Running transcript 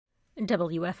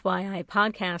WFYI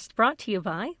podcast brought to you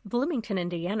by Bloomington,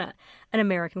 Indiana, an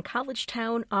American college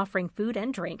town offering food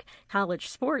and drink, college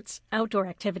sports, outdoor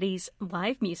activities,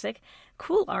 live music,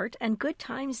 cool art, and good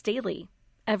times daily.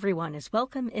 Everyone is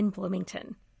welcome in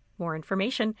Bloomington. More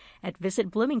information at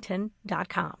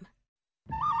visitbloomington.com.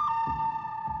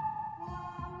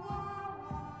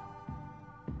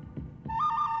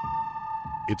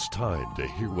 It's time to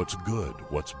hear what's good,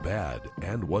 what's bad,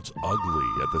 and what's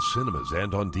ugly at the cinemas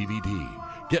and on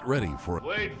DVD. Get ready for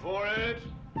Wait for it!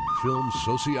 Film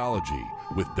Sociology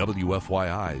with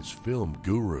WFYI's film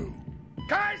guru.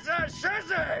 Kaiser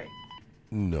Soze!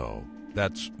 No,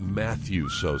 that's Matthew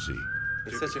Soze.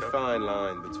 It's such a fine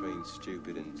line between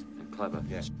stupid and clever.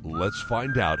 Yeah. Let's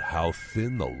find out how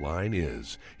thin the line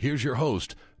is. Here's your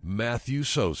host, Matthew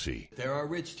Soze. There are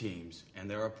rich teams and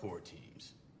there are poor teams.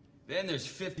 Then there's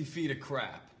 50 feet of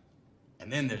crap.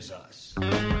 And then there's us.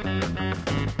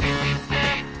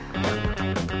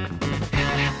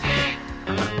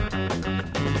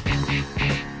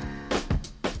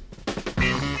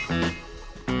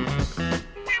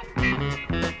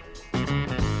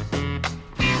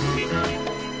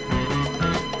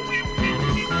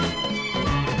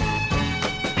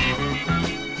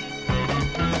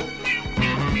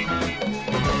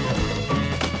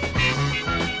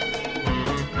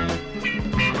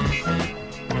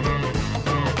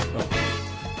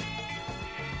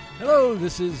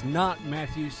 This is not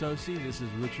Matthew Soze. This is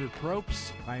Richard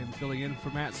Propes. I am filling in for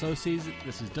Matt Soze.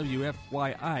 This is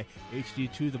WFYI,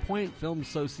 HD to the Point, Film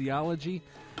Sociology.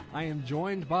 I am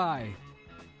joined by...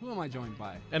 Who am I joined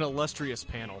by? An illustrious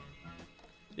panel.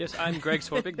 Yes, I'm Greg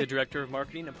Sorvig, the Director of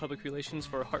Marketing and Public Relations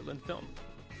for Heartland Film.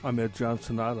 I'm Ed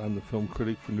Johnson-Ott. I'm the film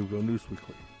critic for Nouveau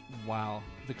Newsweekly. Wow.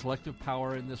 The collective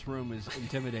power in this room is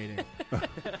intimidating.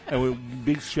 And a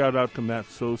big shout-out to Matt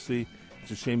Soze. It's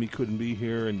a shame he couldn't be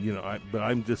here, and but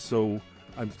I'm so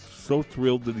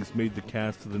thrilled that he's made the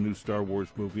cast of the new Star Wars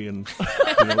movie, and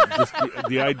just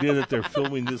the idea that they're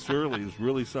filming this early is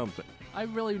really something. I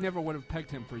really never would have pegged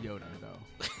him for Yoda,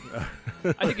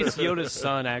 though. I think it's Yoda's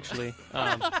son, actually.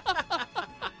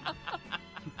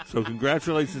 So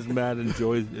congratulations, Matt.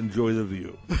 Enjoy the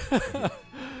view.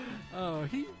 Oh,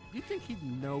 you'd think he'd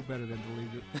know better than to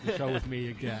leave the show with me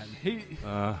again.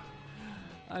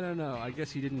 I don't know. I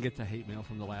guess he didn't get the hate mail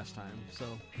from the last time. So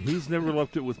he's never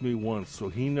left it with me once, so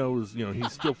he knows.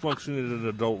 He's still functioning at an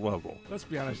adult level. Let's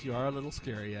be honest. You are a little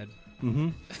scary, Ed.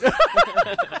 Mm-hmm.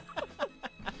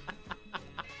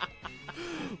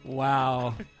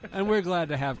 Wow. And we're glad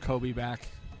to have Kobe back.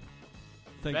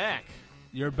 Back.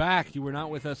 You're back. You were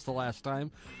not with us the last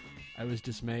time. I was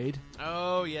dismayed.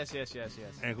 Oh, yes.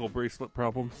 Ankle bracelet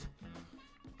problems.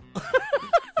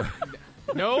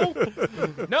 No,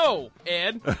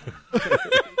 Ed.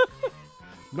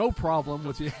 No problem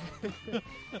with you.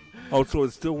 Oh, so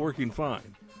it's still working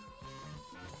fine.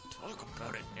 Talk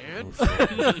about it, Ed.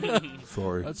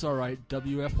 Sorry. That's all right.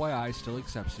 WFYI still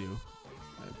accepts you.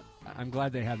 I'm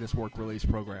glad they have this work release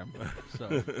program.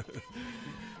 So,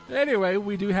 anyway,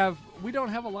 we don't have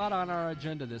a lot on our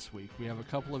agenda this week. We have a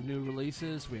couple of new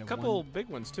releases. We have a couple big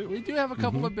ones too. We do have a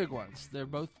couple of big ones. They're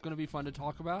both going to be fun to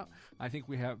talk about. I think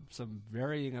we have some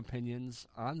varying opinions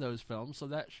on those films, so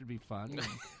that should be fun.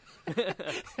 Ed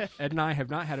and I have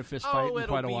not had a fist fight in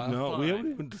quite a while. No, we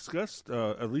haven't even discussed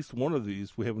at least one of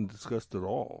these. We haven't discussed at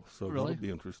all. So really? That'll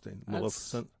be interesting.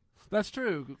 Maleficent. That's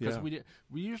true because we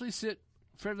usually sit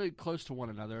fairly close to one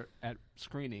another at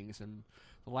screenings, and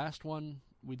the last one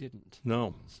we didn't.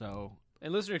 No. So,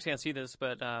 and listeners can't see this,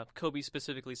 but Kobe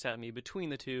specifically sat me between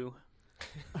the two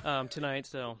tonight,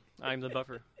 so I'm the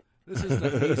buffer. This is the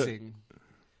pacing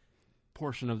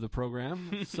portion of the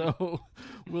program, so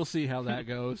we'll see how that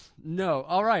goes. No,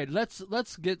 all right, let's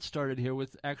get started here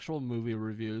with actual movie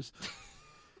reviews.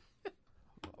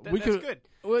 That's good.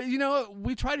 Well,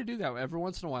 we try to do that every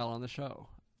once in a while on the show.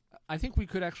 I think we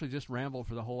could actually just ramble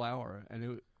for the whole hour,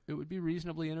 and it would be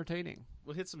reasonably entertaining.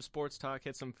 We'll hit some sports talk,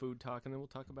 hit some food talk, and then we'll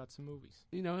talk about some movies.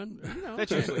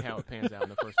 That's usually how it pans out in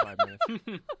the first 5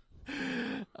 minutes.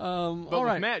 But all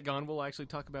right. with Matt gone, we'll actually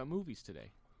talk about movies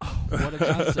today. Oh, what a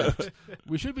concept.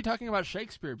 We should be talking about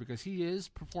Shakespeare because he is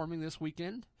performing this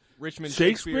weekend. Richmond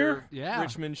Shakespeare? Yeah.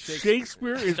 Richmond Shakespeare.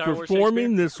 Shakespeare is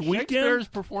performing this weekend? Shakespeare is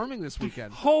performing this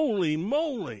weekend. Holy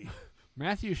moly.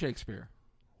 Matthew Shakespeare.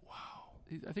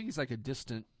 I think he's like a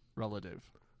distant relative.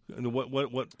 And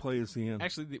what play is he in?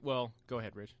 Actually, go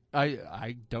ahead, Rich.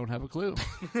 I don't have a clue.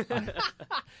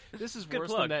 This is Good worse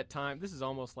plug. than that time. This is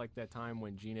almost like that time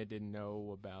when Gina didn't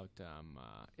know about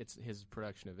it's his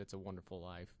production of It's a Wonderful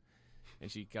Life,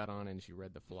 and she got on and she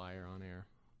read the flyer on air.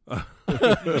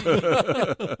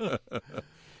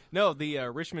 No, the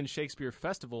Richmond Shakespeare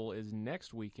Festival is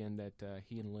next weekend that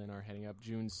he and Lynn are heading up,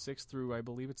 June 6th through, I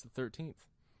believe it's the 13th.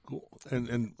 Cool.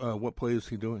 And what play is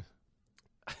he doing?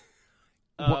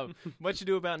 Much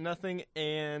Ado About Nothing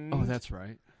and... Oh, that's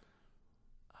right.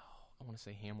 I want to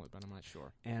say Hamlet, but I'm not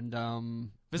sure. And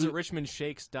visit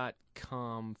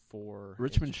richmondshakes.com for...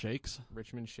 Richmond Shakes?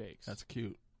 Richmond Shakes. That's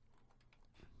cute.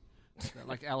 Is that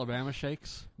like Alabama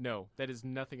Shakes? No, that is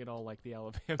nothing at all like the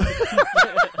Alabama.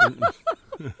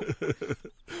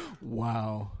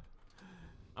 Wow.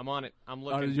 I'm on it. I'm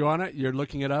looking. Are you on it? You're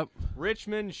looking it up?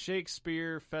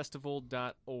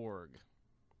 richmondshakespearefestival.org.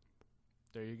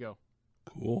 There you go.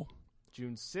 Cool.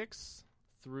 June 6th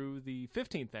through the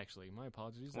 15th, actually. My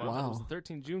apologies. Wow. It was the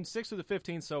 13th, June 6th through the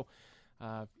 15th. So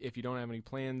if you don't have any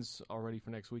plans already for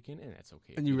next weekend, and that's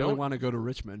okay. And you really want to go to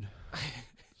Richmond.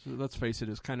 So let's face it,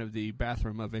 it's kind of the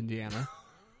bathroom of Indiana.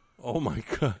 Oh, my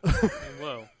God.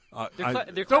 Whoa.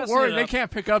 They're don't worry, they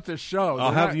can't pick up this show.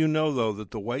 I'll have you know, though,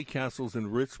 that the White Castles in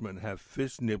Richmond have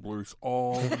fish nibblers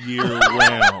all year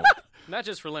round. Not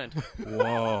just for Lent.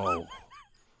 Whoa.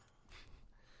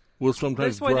 We'll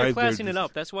sometimes That's why they're drive classing it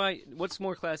up. That's why, what's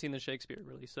more classy than Shakespeare,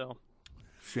 really? So,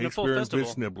 Shakespeare and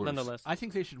fish nibblers. Nonetheless. I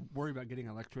think they should worry about getting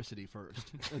electricity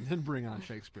first, and then bring on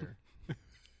Shakespeare.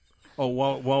 Oh,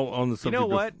 while on the subject You know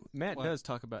what? of... Matt does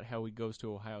talk about how he goes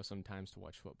to Ohio sometimes to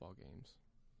watch football games.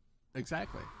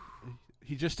 Exactly.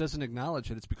 He just doesn't acknowledge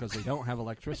that it's because they don't have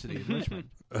electricity in Richmond.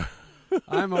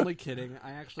 I'm only kidding.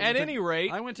 I actually At any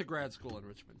rate, I went to grad school in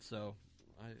Richmond, so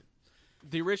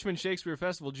the Richmond Shakespeare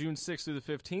Festival, June 6th through the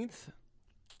 15th,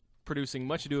 producing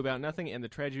Much Ado About Nothing and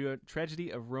the Tragedy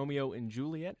of Romeo and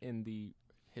Juliet in the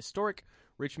historic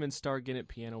Richmond Star Gannett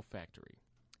Piano Factory.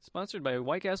 Sponsored by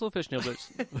White Castle Fish Nibblers.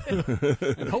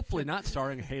 And hopefully not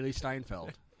starring Haley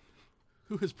Steinfeld,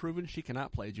 who has proven she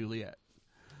cannot play Juliet.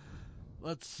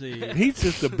 Let's see. He's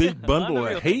just a big bundle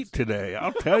of hate today,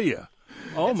 I'll tell you.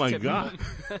 Oh, my God.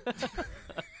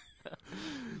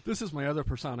 This is my other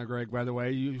persona, Greg, by the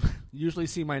way. You usually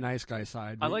see my nice guy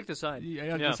side. I like the side.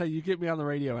 Yeah. Say you get me on the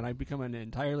radio, and I become an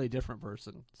entirely different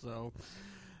person. So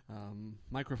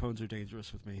microphones are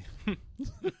dangerous with me.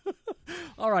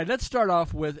 All right, let's start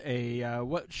off with a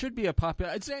what should be a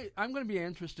popular... I'd say I'm going to be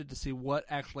interested to see what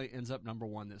actually ends up number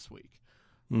one this week.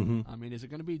 Mm-hmm. I mean, is it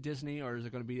going to be Disney, or is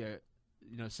it going to be a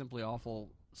simply awful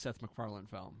Seth MacFarlane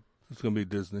film? It's going to be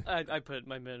Disney. I put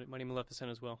my money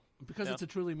Maleficent as well. Because it's a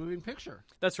truly moving picture.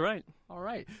 That's right. All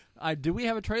right. Do we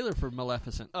have a trailer for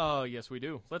Maleficent? Oh, yes, we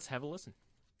do. Let's have a listen.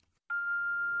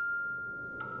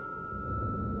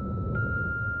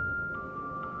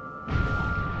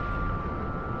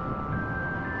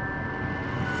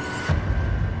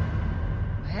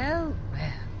 Well,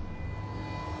 well.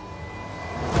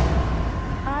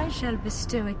 I shall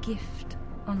bestow a gift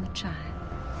on the child.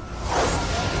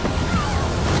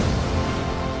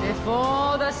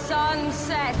 Before the sun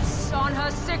sets on her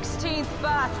 16th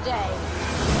birthday,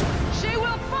 she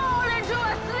will fall into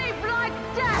a sleep like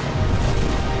death.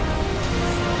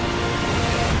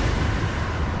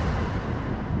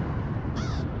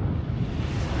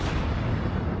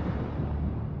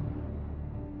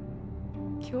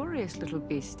 Curious little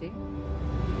beastie.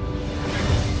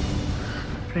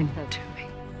 Bring her to me.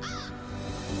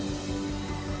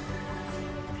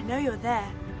 I know you're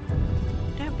there.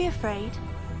 Don't be afraid.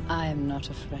 I am not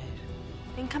afraid.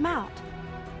 Then come out.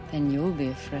 Then you'll be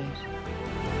afraid.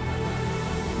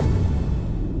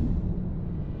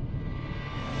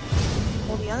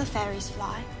 All the other fairies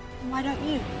fly. Why don't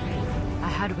you? I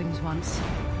had wings once.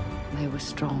 They were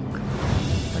strong,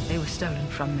 but they were stolen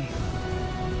from me.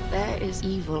 There is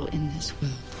evil in this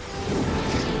world.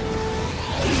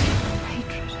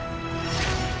 Hatred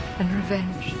and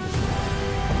revenge.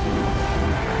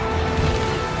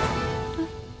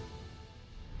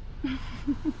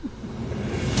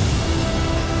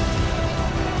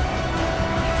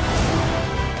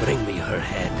 Bring me her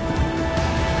head.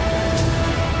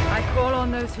 I call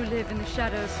on those who live in the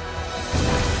shadows.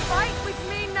 Fight with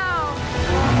me now!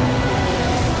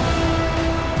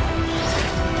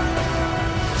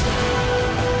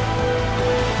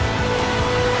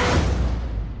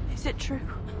 Is it true?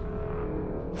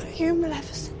 Are you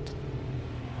Maleficent?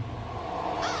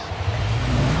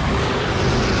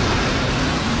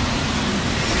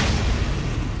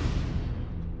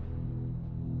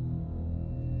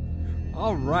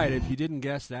 All right, if you didn't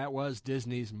guess, that was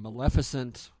Disney's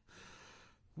Maleficent,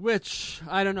 which,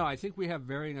 I don't know, I think we have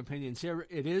varying opinions here.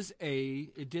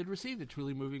 It did receive the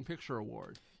Truly Moving Picture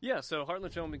Award. Yeah, so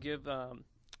Heartland Film would give an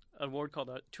award called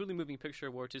a Truly Moving Picture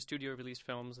Award to studio-released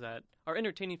films that are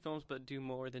entertaining films but do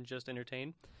more than just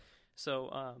entertain.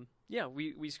 So,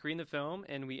 we screened the film,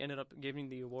 and we ended up giving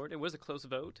the award. It was a close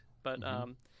vote, but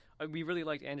we really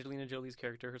liked Angelina Jolie's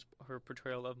character, her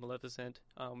portrayal of Maleficent.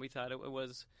 We thought it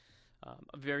was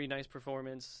a very nice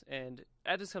performance and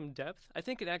added some depth. I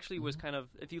think it actually was kind of,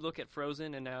 if you look at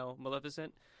Frozen and now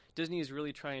Maleficent, Disney is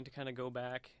really trying to kind of go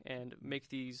back and make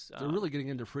these... They're really getting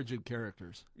into frigid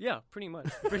characters. Yeah, pretty much.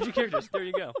 Frigid characters. There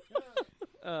you go.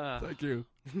 Thank you.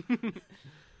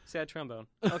 Sad trombone.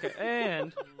 Okay,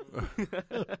 and...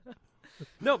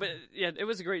 No, but yeah, it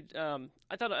was a great... I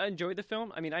enjoyed the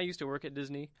film. I mean, I used to work at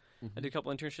Disney. I did a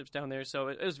couple internships down there, so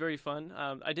it was very fun.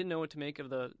 I didn't know what to make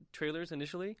of the trailers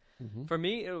initially. For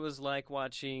me, it was like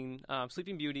watching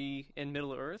Sleeping Beauty in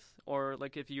Middle-earth, or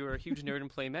like if you were a huge nerd and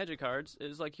play Magic cards, it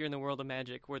was like you're in the world of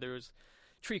magic, where there's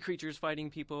tree creatures fighting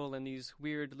people, and these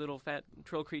weird little fat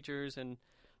troll creatures, and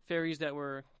fairies that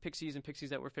were pixies, and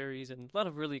pixies that were fairies, and a lot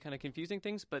of really kind of confusing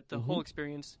things, but the whole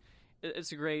experience...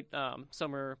 It's a great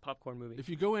summer popcorn movie. If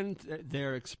you go in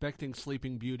there expecting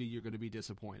Sleeping Beauty, you're going to be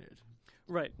disappointed.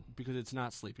 Right. Because it's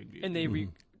not Sleeping Beauty. And they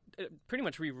pretty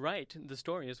much rewrite the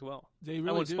story as well. They really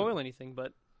I won't do. spoil anything,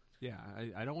 but... Yeah,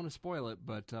 I don't want to spoil it,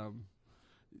 but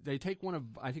they take one of,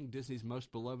 I think, Disney's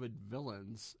most beloved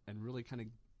villains and really kind of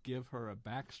give her a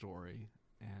backstory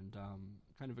and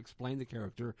kind of explain the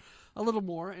character a little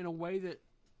more in a way that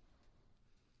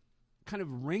kind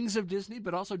of rings of Disney,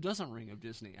 but also doesn't ring of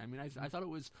Disney. I mean, I thought it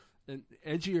was an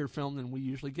edgier film than we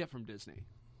usually get from Disney.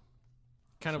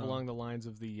 Kind of along the lines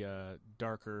of the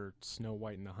darker Snow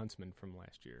White and the Huntsman from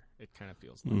last year. It kind of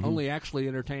feels like. Only actually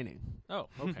entertaining. Oh,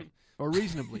 okay. Or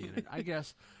reasonably in it, I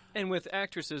guess. And with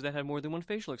actresses that had more than one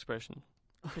facial expression.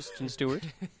 Kristen Stewart.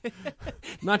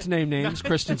 Not to name names,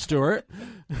 Kristen Stewart.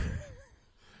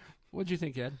 What'd you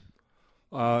think, Ed?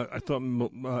 I thought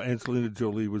Angelina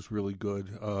Jolie was really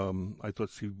good. I thought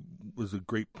she was a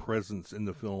great presence in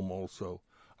the film also.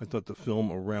 I thought the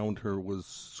film around her was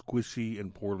squishy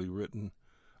and poorly written,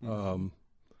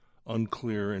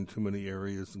 unclear in too many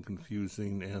areas and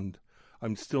confusing, and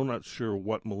I'm still not sure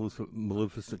what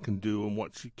Maleficent can do and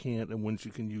what she can't and when she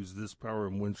can use this power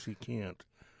and when she can't.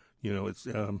 You know, it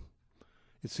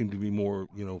seemed to be more,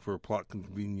 for plot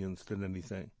convenience than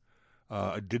anything.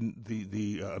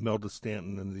 The Imelda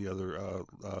Stanton and the other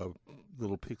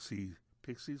little pixies,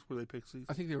 were they pixies?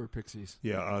 I think they were pixies.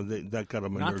 Yeah, that got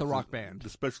them. Not the rock band. The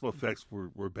special effects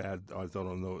were bad, I thought,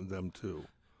 on them too.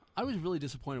 I was really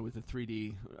disappointed with the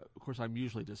 3D. Of course, I'm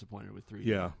usually disappointed with 3D.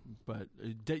 Yeah. But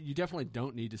you definitely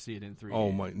don't need to see it in 3D.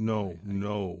 Oh,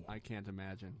 no. I can't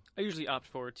imagine. I usually opt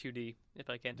for 2D if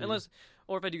I can.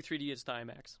 Or if I do 3D, it's the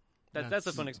IMAX. That's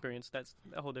a fun experience. That's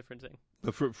a whole different thing.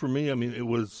 But for me, I mean, it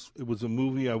was a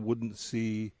movie I wouldn't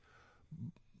see.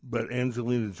 But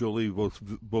Angelina Jolie,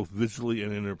 both visually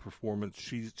and in her performance,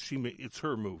 it's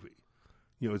her movie.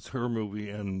 It's her movie,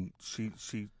 and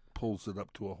she pulls it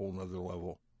up to a whole nother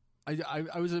level.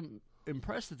 I was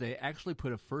impressed that they actually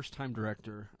put a first-time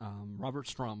director, Robert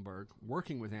Stromberg,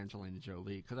 working with Angelina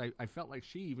Jolie, because I felt like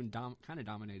she even kind of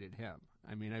dominated him.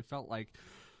 I mean, I felt like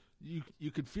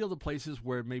you could feel the places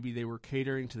where maybe they were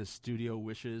catering to the studio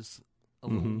wishes a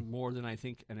little more than I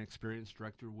think an experienced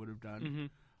director would have done.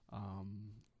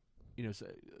 So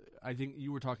I think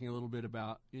you were talking a little bit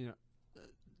about,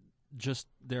 just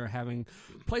there having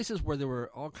places where there were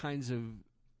all kinds of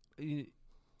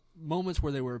moments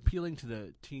where they were appealing to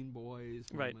the teen boys,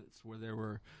 moments where there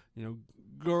were,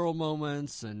 girl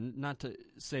moments, and not to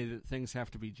say that things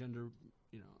have to be gender,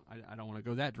 I don't want to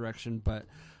go that direction, but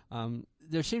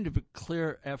there seemed to be a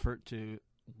clear effort to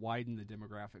widen the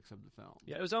demographics of the film.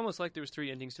 Yeah, it was almost like there was 3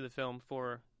 endings to the film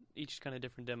for each kind of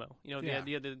different demo. The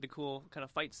idea, the cool kind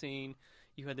of fight scene,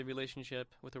 you had the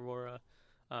relationship with Aurora.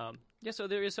 So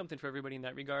there is something for everybody in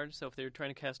that regard. So if they were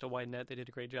trying to cast a wide net, they did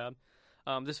a great job.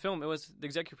 This film, it was the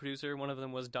executive producer. One of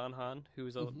them was Don Hahn,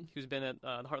 who's been at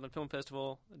the Heartland Film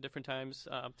Festival at different times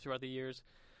throughout the years.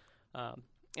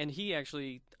 And he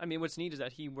actually, what's neat is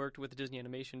that he worked with Disney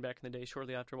Animation back in the day,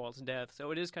 shortly after Walt's death.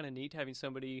 So it is kind of neat having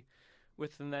somebody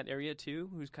within that area too,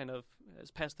 who's kind of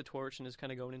has passed the torch and is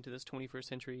kind of going into this 21st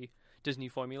century Disney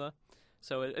formula.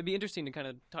 So it'd be interesting to kind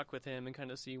of talk with him and kind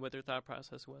of see what their thought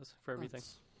process was for everything.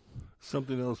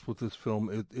 Something else with this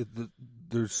film,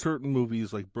 there's certain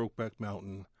movies like Brokeback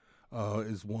Mountain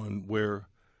is one where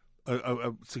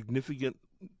a significant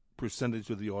percentage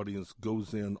of the audience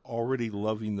goes in already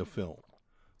loving the film.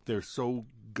 They're so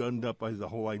gunned up by the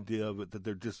whole idea of it that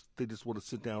they just want to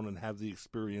sit down and have the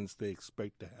experience they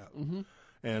expect to have.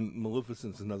 And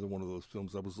Maleficent's another one of those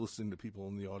films. I was listening to people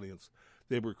in the audience.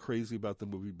 They were crazy about the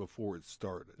movie before it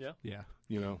started. Yeah. Yeah.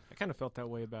 I kind of felt that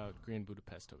way about Grand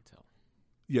Budapest Hotel.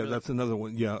 Yeah, that's another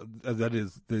one. Yeah, that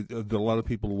is. A lot of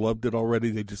people loved it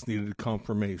already. They just needed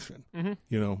confirmation. Mm-hmm.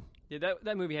 You know. Yeah,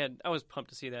 that movie I was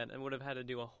pumped to see that, and would have had to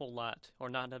do a whole lot, or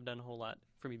not have done a whole lot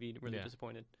for me to be really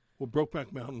disappointed. Well,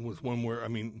 Brokeback Mountain was one where,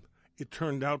 it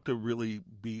turned out to really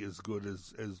be as good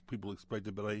as people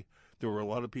expected, but there were a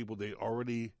lot of people, they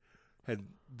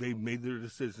made their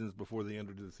decisions before they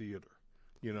entered the theater,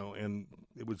 and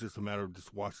it was just a matter of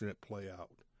just watching it play out.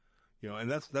 And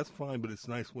that's fine, but it's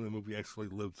nice when a movie actually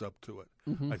lives up to it.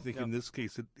 Mm-hmm. I think in this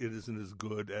case, it isn't as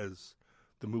good as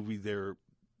the movie that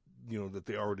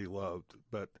they already loved,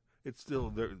 but it's still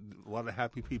there. A lot of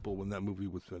happy people when that movie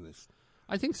was finished.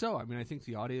 I think so. I think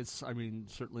the audience,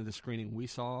 certainly the screening we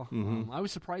saw, Mm-hmm. I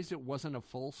was surprised it wasn't a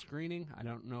full screening. I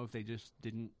don't know if they just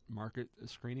didn't market the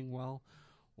screening well,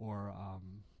 or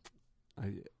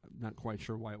I'm not quite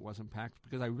sure why it wasn't packed,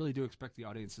 because I really do expect the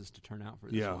audiences to turn out for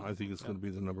this Yeah, one. I think it's going to be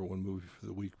the number one movie for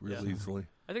the week real easily.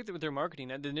 I think that with their marketing,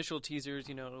 the initial teasers,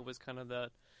 it was kind of the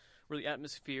really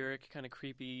atmospheric, kind of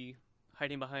creepy,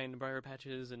 hiding behind briar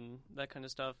patches and that kind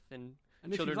of stuff, and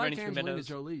if you children like running through Angelina meadows.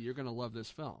 Jolie, you're going to love this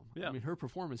film. Yeah. Her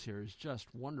performance here is just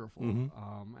wonderful,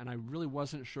 Mm-hmm. and I really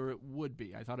wasn't sure it would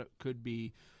be. I thought it could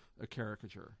be a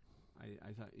caricature.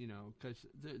 I thought, because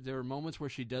there are moments where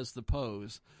she does the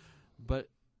pose, but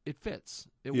it fits.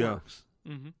 It works.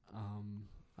 Mm-hmm.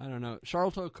 I don't know.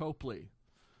 Charlton Copley.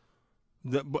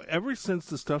 But ever since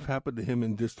the stuff happened to him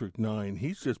in District 9,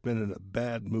 he's just been in a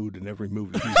bad mood in every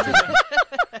movie he's been in.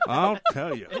 I'll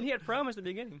tell you. And he had promised at the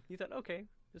beginning. He thought, okay,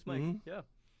 this might, yeah.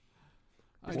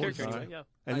 His character, yeah.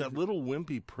 And that little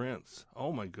wimpy prince.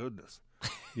 Oh my goodness.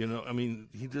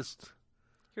 He just.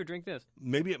 Here, drink this.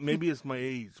 Maybe it's my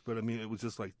age, but it was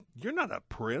just like, you're not a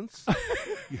prince.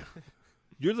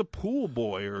 You're the pool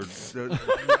boy, or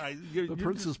the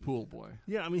prince's pool boy.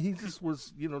 Yeah, he just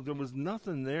was. There was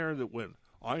nothing there that went,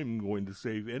 I'm going to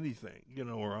save anything,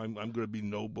 or I'm going to be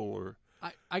noble, or.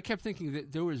 I kept thinking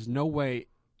that there was no way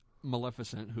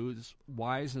Maleficent, who's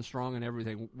wise and strong and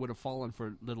everything, would have fallen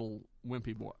for little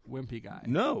wimpy guy.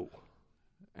 No.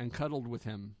 And cuddled with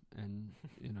him, and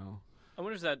I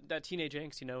wonder if that teenage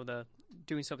angst, the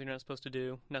doing something you're not supposed to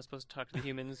do, not supposed to talk to the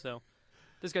humans, so.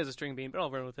 This guy's a string bean, but I'll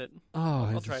run with it. Oh,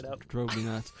 I'll try it out. Drove me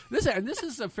nuts. This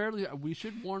is a fairly. We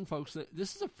should warn folks that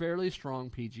this is a fairly strong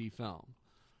PG film.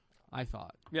 I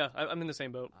thought. Yeah, I'm in the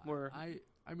same boat.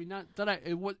 Not that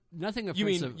nothing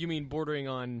offensive. You mean bordering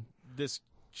on this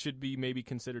should be maybe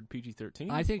considered PG-13?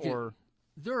 I think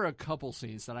there are a couple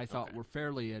scenes that I thought were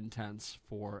fairly intense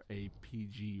for a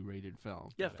PG-rated film.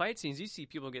 Yeah, fight scenes. You see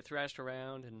people get thrashed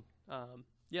around, and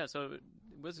so it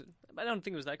was. I don't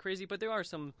think it was that crazy, but there are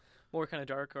some more kind of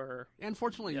dark or. And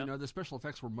fortunately, the special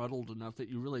effects were muddled enough that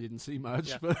you really didn't see much.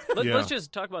 Yeah. But Let's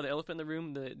just talk about the elephant in the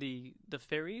room, the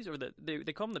fairies, or they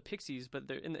call them the pixies, but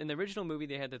in the original movie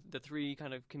they had the three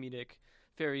kind of comedic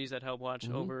fairies that help watch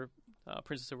over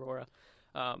Princess Aurora.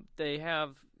 They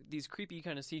have these creepy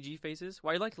kind of CG faces.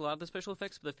 Well, I liked a lot of the special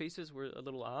effects, but the faces were a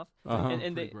little off,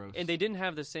 and they didn't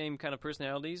have the same kind of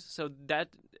personalities. So that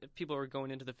people are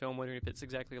going into the film wondering if it's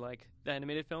exactly like the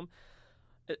animated film.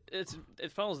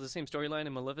 It follows the same storyline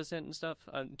in Maleficent and stuff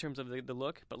in terms of the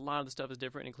look, but a lot of the stuff is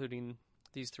different, including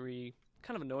these three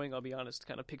kind of annoying, I'll be honest,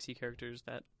 kind of pixie characters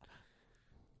that.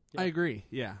 Yeah. I agree.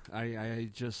 Yeah, I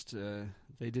just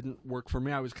they didn't work for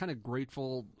me. I was kind of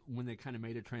grateful when they kind of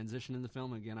made a transition in the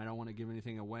film. Again, I don't want to give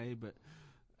anything away, but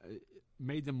it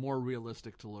made them more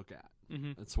realistic to look at.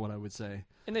 Mm-hmm. That's what I would say.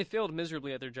 And they failed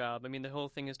miserably at their job. The whole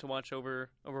thing is to watch over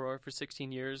Aurora for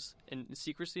 16 years in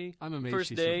secrecy. I'm amazed. First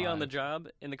she day survived. on the job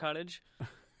in the cottage.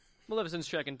 Maleficent's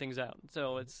checking things out.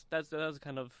 So that was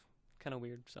kind of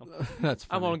weird. So that's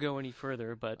funny. I won't go any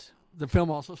further, but the film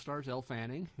also stars Elle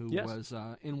Fanning, who yes. was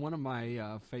in one of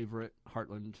my favorite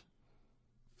Heartland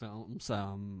films,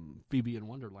 Phoebe in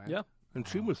Wonderland. Yeah, and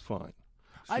she was fine.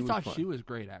 I thought she was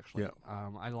great, actually. Yeah.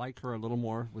 I like her a little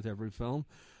more with every film.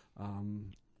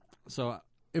 So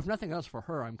if nothing else for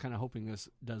her, I'm kind of hoping this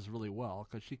does really well,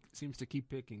 because she seems to keep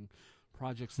picking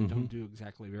projects that don't do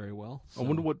exactly very well. So. I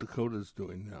wonder what Dakota's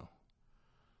doing now.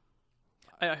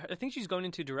 I think she's going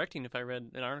into directing, if I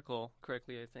read an article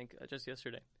correctly, I think, just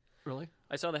yesterday. Really?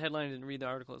 I saw the headline and didn't read the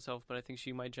article itself, but I think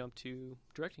she might jump to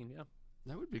directing, yeah.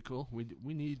 That would be cool.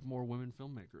 We need more women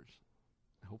filmmakers.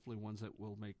 Hopefully ones that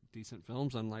will make decent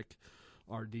films, unlike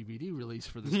our DVD release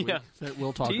for this week that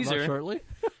we'll talk about shortly.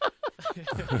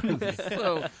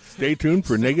 So, stay tuned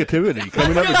for negativity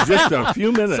coming up in just a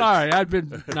few minutes. Sorry, I've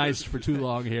been nice for too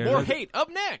long here. More hate up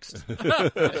next. No,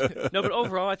 but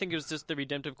overall, I think it was just the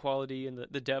redemptive quality and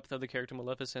the depth of the character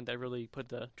Maleficent that really put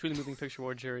the truly moving picture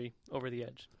award jury over the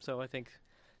edge. So I think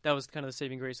that was kind of the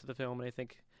saving grace of the film, and I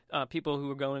think people who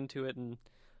were going into it and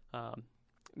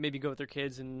maybe go with their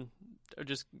kids and or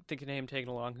just thinking, hey, I'm tagging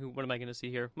along. What am I going to see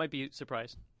here? Might be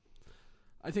surprised.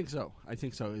 I think so.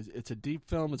 It's a deep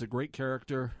film. It's a great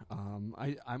character.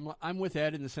 I'm with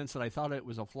Ed in the sense that I thought it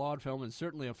was a flawed film and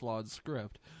certainly a flawed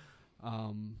script.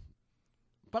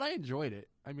 But I enjoyed it.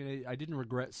 I mean, I didn't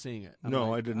regret seeing it. I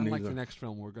didn't unlike either. the next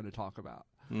film we're going to talk about.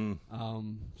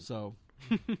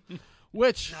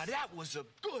 Which Now that was a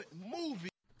good movie.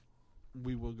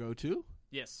 we will go to.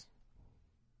 Yes.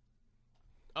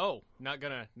 Oh, not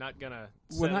gonna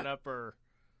set it up or.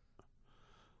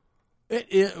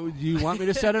 Do you want me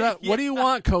to set it up? Yeah. What do you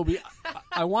want, Kobe?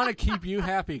 I want to keep you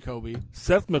happy, Kobe.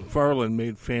 Seth MacFarlane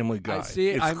made Family Guy.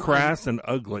 It's crass and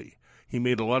ugly. He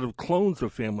made a lot of clones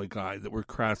of Family Guy that were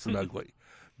crass and ugly.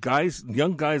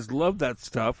 Young guys loved that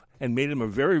stuff and made him a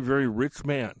very, very rich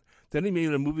man. Then he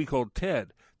made a movie called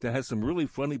Ted that has some really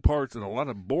funny parts and a lot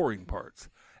of boring parts.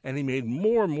 And he made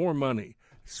more and more money.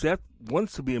 Seth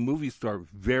wants to be a movie star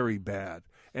very bad.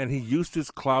 And he used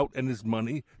his clout and his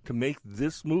money to make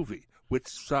this movie, which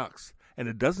sucks. And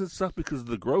it doesn't suck because of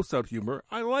the gross-out humor.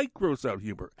 I like gross-out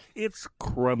humor. It's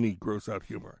crummy gross-out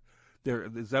humor.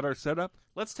 Is that our setup?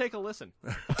 Let's take a listen.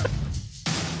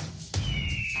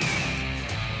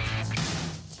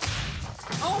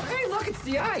 Oh, hey, look, it's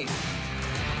the ice.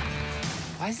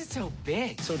 Why is it so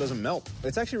big? So it doesn't melt.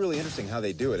 It's actually really interesting how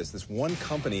they do it. It's this one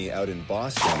company out in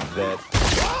Boston that...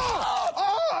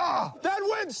 That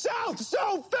went south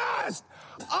so fast!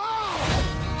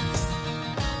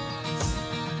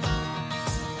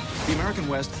 The American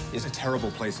West is a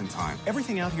terrible place in time.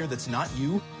 Everything out here that's not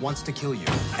you wants to kill you.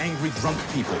 Angry drunk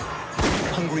people,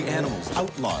 hungry animals,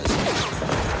 outlaws.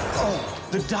 Oh,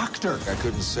 the doctor. I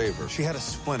couldn't save her. She had a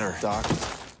splinter. Doc,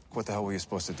 what the hell were you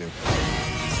supposed to do?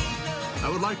 I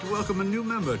would like to welcome a new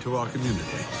member to our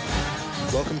community.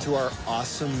 Welcome to our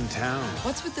awesome town.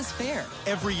 What's with this fair?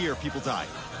 Every year, people die.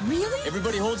 Really?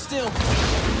 Everybody hold still.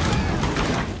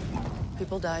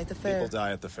 People die at the fair. People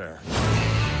die at the fair.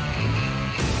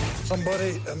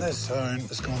 Somebody in this town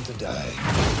is going to die.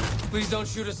 Please don't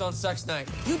shoot us on sex night.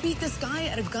 You beat this guy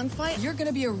at a gunfight, you're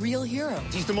gonna be a real hero.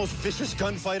 He's the most vicious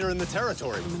gunfighter in the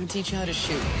territory. I'm gonna teach you how to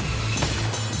shoot.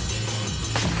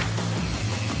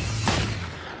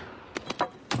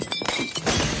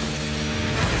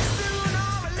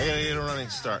 I gotta get a running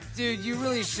start. Dude, you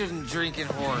really shouldn't drink in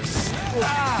horse.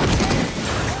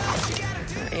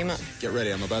 Aim up. Get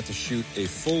ready. I'm about to shoot a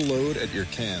full load at your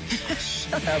can.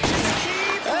 Shut up.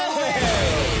 Oh,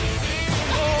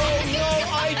 no,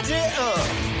 I didn't!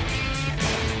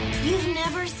 You've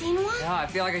never seen one? Yeah, I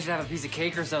feel like I should have a piece of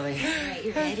cake or something. All right,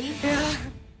 you ready? Yeah.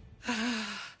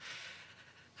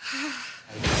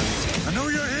 I know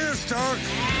you're here, Stark.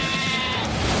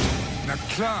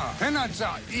 Nakla,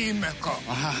 Henadza, Imeko.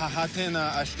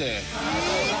 Hatena ashte.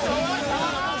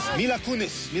 Mila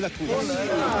Kunis.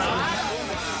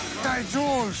 Dai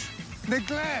George,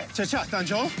 neglect. Cha-cha,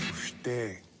 Tanjo.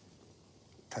 Ste,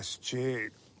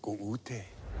 tasche, go ute.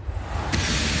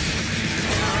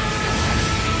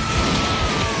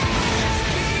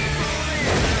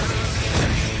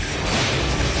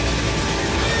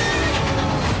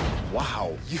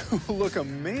 Wow, you look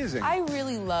amazing. I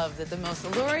really love that the most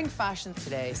alluring fashion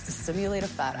today is to simulate a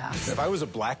fat ass. If I was a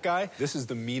black guy, this is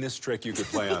the meanest trick you could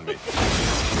play on me.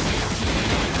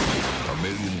 A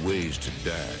million ways to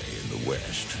die in the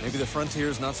West. Maybe the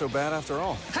frontier's not so bad after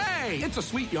all. Hey, it's a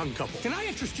sweet young couple. Can I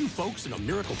interest you folks in a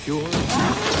miracle cure?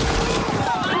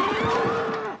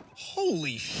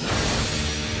 Holy shit.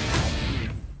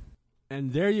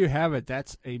 And there you have it.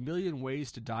 That's A Million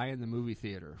Ways to Die in the Movie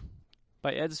Theater.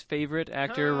 By Ed's favorite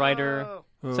actor, writer,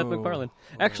 Seth MacFarlane.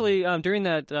 Actually, during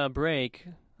that break,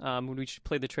 when we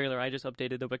played the trailer, I just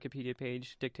updated the Wikipedia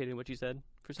page, dictating what you said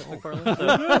for Seth MacFarlane.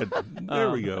 So, good.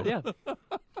 There we go. Yeah.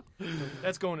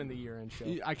 That's going in the year-end show.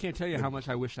 I can't tell you how much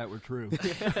I wish that were true.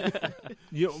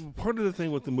 Part of the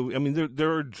thing with the movie, I mean,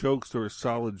 there are jokes, there are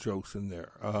solid jokes in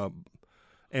there.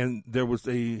 And there was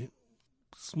a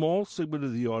small segment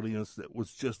of the audience that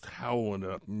was just howling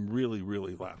up and really,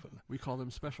 really laughing. We call them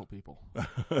special people.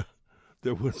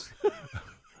 There was...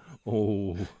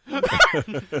 Oh.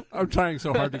 I'm trying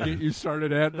so hard to get you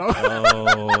started, Ed. No.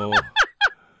 Oh.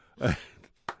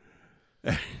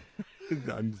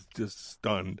 I'm just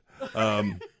stunned.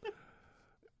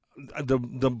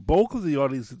 The bulk of the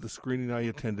audience at the screening I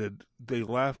attended, they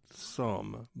laughed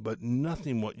some, but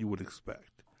nothing what you would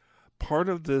expect. Part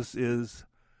of this is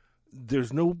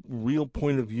there's no real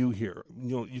point of view here. You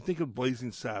know, you think of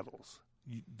Blazing Saddles.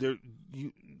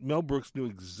 Mel Brooks knew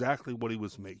exactly what he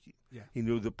was making. Yeah. He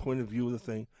knew the point of view of the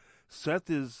thing. Seth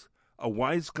is a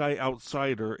wise guy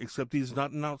outsider, except he's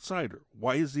not an outsider.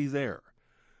 Why is he there?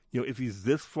 If he's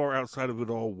this far outside of it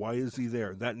all, why is he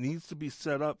there? That needs to be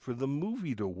set up for the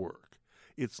movie to work.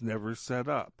 It's never set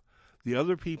up. The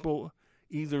other people,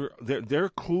 either they're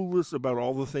clueless about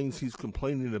all the things he's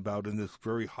complaining about in this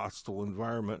very hostile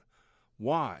environment.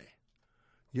 Why?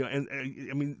 And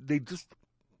I mean, they just,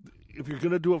 if you're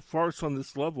going to do a farce on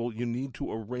this level, you need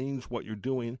to arrange what you're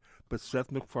doing, but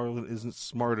Seth MacFarlane isn't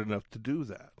smart enough to do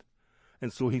that.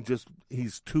 And so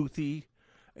he's toothy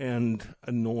and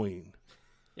annoying.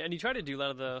 Yeah, and he tried to do a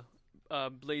lot of the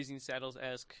Blazing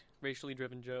Saddles-esque racially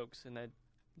driven jokes, and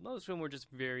most of them were just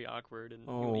very awkward, and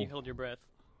you held your breath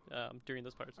during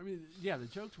those parts. I mean, yeah, the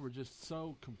jokes were just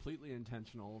so completely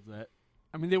intentional that,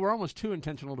 I mean, they were almost too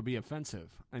intentional to be offensive.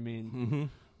 I mean,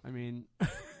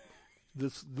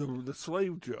 the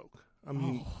slave joke. I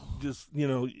mean, just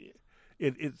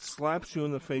it slaps you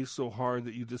in the face so hard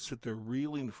that you just sit there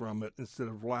reeling from it instead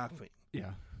of laughing.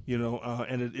 Yeah,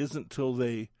 and it isn't till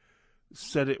they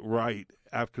set it right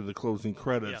after the closing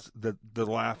credits that the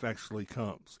laugh actually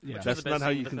comes. Yeah, that's not how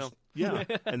you can. Yeah,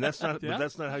 and that's not. But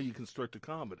that's not how you construct a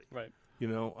comedy. Right.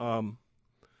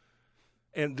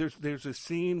 And there's a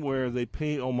scene where they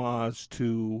pay homage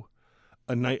to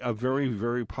a very,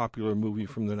 very popular movie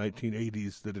from the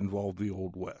 1980s that involved the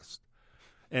Old West.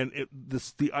 And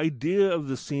the idea of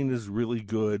the scene is really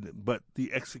good, but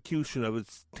the execution of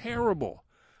it's terrible.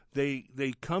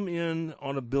 They come in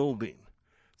on a building.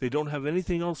 They don't have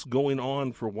anything else going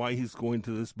on for why he's going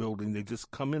to this building. They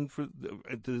just come in to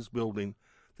this building.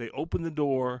 They open the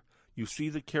door. You see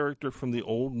the character from the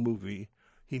old movie.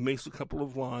 He makes a couple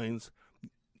of lines.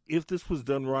 If this was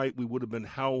done right, we would have been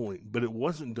howling. But it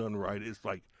wasn't done right. It's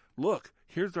like, look,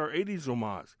 here's our 80s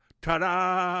homage.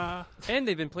 Ta-da! And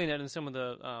they've been playing that in some of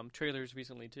the trailers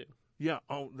recently, too. Yeah.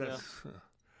 Oh, that's... Yeah.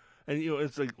 And,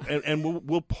 it's like... And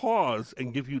we'll pause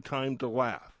and give you time to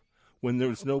laugh when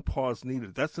there's no pause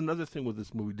needed. That's another thing with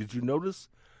this movie. Did you notice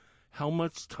how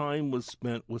much time was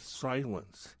spent with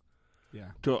silence?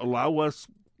 Yeah. To allow us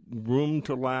room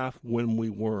to laugh when we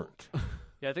weren't.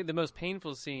 Yeah, I think the most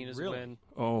painful scene is when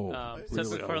Seth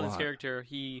really MacFarlane's character,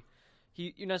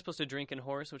 you're not supposed to drink and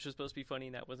horse, which was supposed to be funny,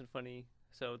 and that wasn't funny.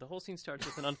 So the whole scene starts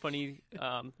with an unfunny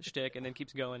shtick and then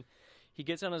keeps going. He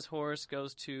gets on his horse,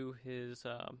 goes to his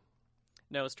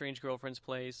estranged girlfriend's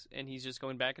place, and he's just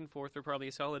going back and forth for probably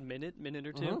a solid minute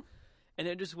or two, and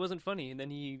it just wasn't funny. And then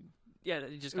he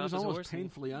just got it was his almost horse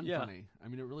painfully unfunny. Yeah. I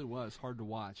mean, it really was hard to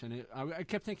watch, and I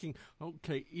kept thinking,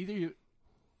 okay, either you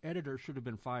editor should have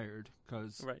been fired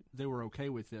because they were okay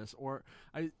with this, or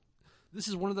this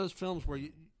is one of those films where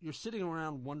you're sitting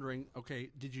around wondering, okay,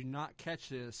 did you not catch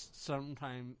this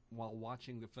sometime while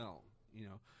watching the film?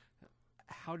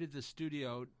 How did the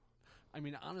studio? I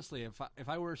mean, honestly, if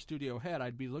I were a studio head,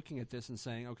 I'd be looking at this and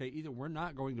saying, okay, either we're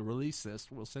not going to release this,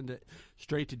 we'll send it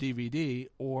straight to DVD,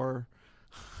 or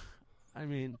I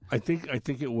mean, I think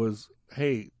it was,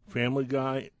 hey, Family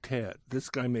Guy, Ted, this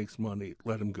guy makes money,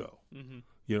 let him go. Mm-hmm.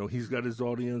 He's got his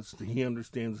audience. He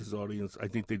understands his audience. I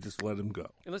think they just let him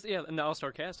go. And the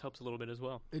all-star cast helps a little bit as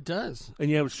well. It does. And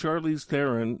you have Charlize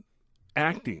Theron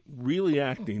really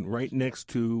acting right next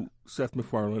to Seth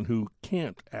MacFarlane, who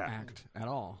can't act at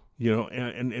all.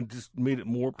 And just made it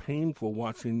more painful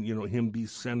watching, him be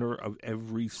center of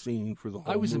every scene for the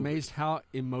whole I was movie. amazed how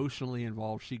emotionally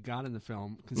involved she got in the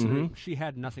film, considering she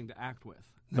had nothing to act with.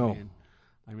 No.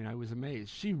 I mean, I was amazed.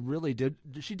 She really did.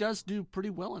 She does do pretty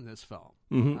well in this film.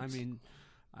 Mm-hmm. I mean,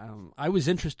 I was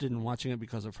interested in watching it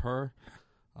because of her.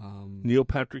 Neil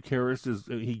Patrick Harris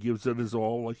he gives it his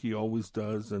all, like he always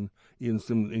does, and in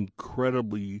some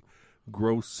incredibly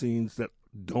gross scenes that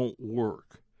don't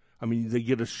work. I mean, they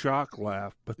get a shock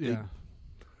laugh, but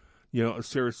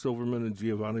Sarah Silverman and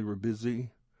Giovanni Ribisi.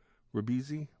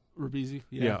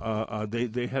 Yeah.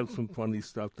 They have some funny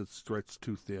stuff that's stretched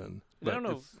too thin. I don't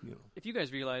know if you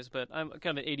guys realize, but I'm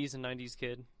kind of an 80s and 90s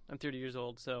kid. I'm 30 years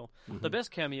old, so the best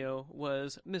cameo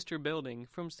was Mr. Belding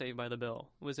from Saved by the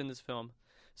Bell was in this film.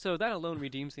 So that alone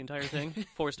redeems the entire thing.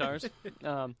 4 stars.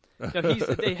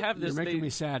 They have this. You're making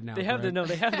me sad now. They have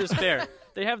They have this fair.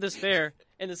 They have this fair,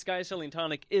 and this guy selling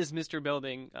tonic is Mr.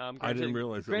 Belding. I didn't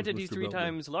realize. Granted, he's 3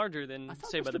 times larger than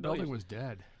Saved by the Bell. Belding was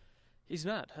dead. He's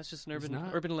not. That's just an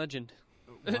urban legend.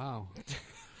 Wow.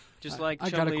 Just like I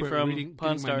Chumley from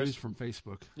Pawn Stars. My news from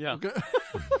Facebook. Yeah. Okay.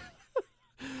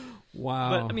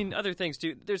 Wow. But I mean, other things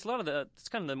too. There's a lot of it's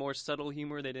kind of the more subtle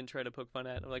humor they didn't try to poke fun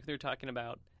at. Like they're talking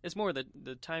about, it's more the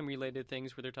time related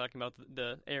things where they're talking about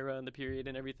the era and the period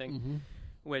and everything. Mm-hmm.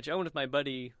 Which I went with my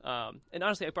buddy, and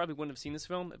honestly, I probably wouldn't have seen this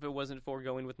film if it wasn't for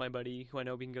going with my buddy, who I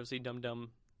know we can go see Dum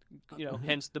Dum.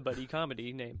 Hence the buddy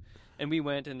comedy name. And we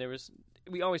went, and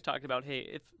we always talked about, hey,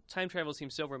 if time travel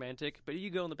seems so romantic, but you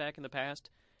go in the past,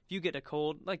 if you get a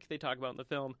cold, like they talk about in the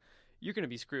film, you're going to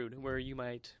be screwed, where you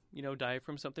might, die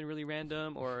from something really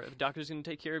random, or if a doctor's going to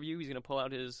take care of you, he's going to pull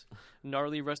out his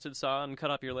gnarly rusted saw and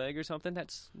cut off your leg or something.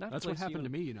 That's what happened to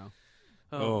me,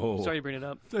 Oh, sorry to bring it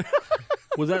up.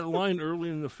 Was that line early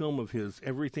in the film of his,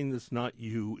 everything that's not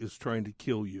you is trying to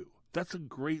kill you? That's a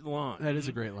great line. That is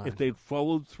a great line. If they'd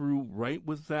followed through right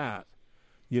with that,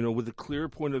 with a clear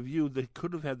point of view, they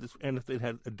could have had this, and if they'd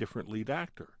had a different lead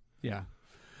actor. Yeah.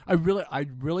 I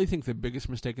really think the biggest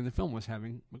mistake in the film was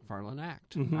having McFarlane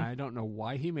act. Mm-hmm. I don't know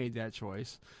why he made that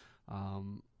choice.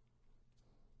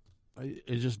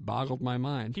 It just boggled my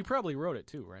mind. He probably wrote it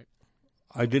too, right?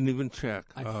 I didn't even check.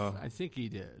 I think he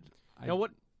did.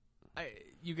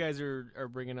 You guys are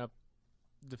bringing up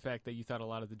the fact that you thought a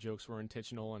lot of the jokes were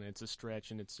intentional, and it's a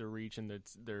stretch, and it's a reach, and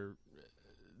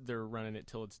they're running it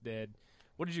till it's dead.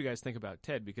 What did you guys think about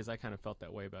Ted? Because I kind of felt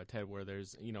that way about Ted, where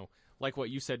there's, like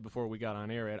what you said before we got on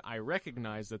air, Ed, I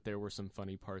recognize that there were some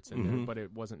funny parts in there, but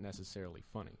it wasn't necessarily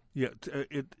funny. Yeah,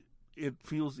 it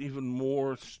feels even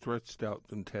more stretched out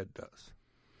than Ted does,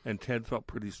 and Ted felt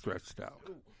pretty stretched out.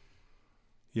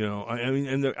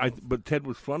 But Ted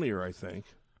was funnier, I think.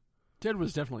 Ted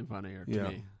was definitely funnier to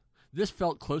me. This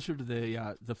felt closer to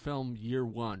the film Year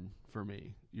One for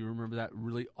me. You remember that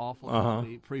really awful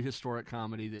comedy, prehistoric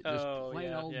comedy that just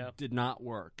plain old did not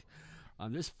work.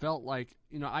 This felt like,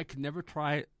 I could never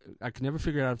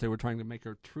figure out if they were trying to make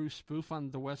a true spoof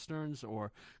on the Westerns,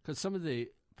 or because some of the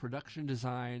production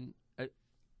design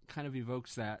kind of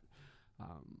evokes that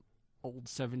old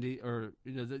 70s, or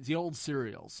the old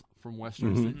serials from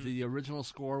Westerns. Mm-hmm. The original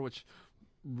score, which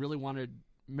really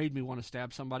made me want to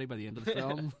stab somebody by the end of the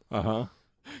film.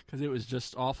 Because it was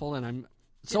just awful, and I'm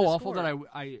so awful that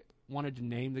I wanted to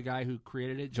name the guy who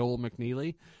created it Joel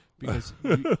McNeely, because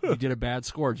you did a bad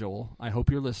score, Joel. I hope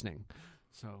you're listening.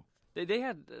 So they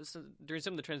had during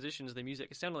some of the transitions, the music,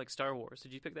 it sounded like Star Wars.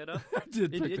 Did you pick that up? I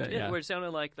did pick that. Yeah. Where it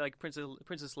sounded like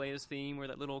Princess Leia's theme, or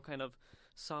that little kind of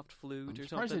soft flute or something. I'm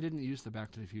surprised they didn't use the Back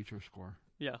to the Future score.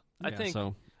 Yeah, I think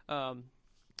so.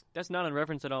 That's not a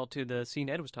reference at all to the scene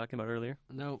Ed was talking about earlier.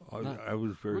 No, I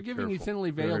was very. We're giving you thinly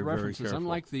veiled references,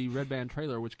 unlike the Red Band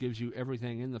trailer, which gives you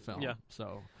everything in the film. Yeah.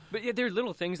 So, but there are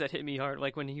little things that hit me hard,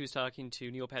 like when he was talking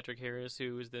to Neil Patrick Harris,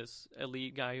 who is this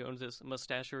elite guy who owns this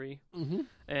mustachery,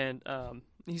 and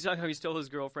he's talking how he stole his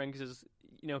girlfriend because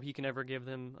he can never give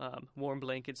them warm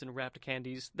blankets and wrapped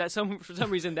candies. For some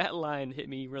reason that line hit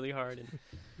me really hard. And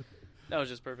that was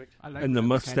just perfect. And the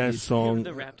mustache song,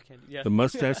 the wrapped candy. Yeah. The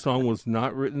mustache song was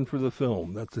not written for the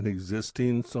film. That's an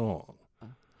existing song.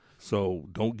 So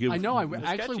don't give. I know. I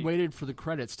actually waited for the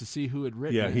credits to see who had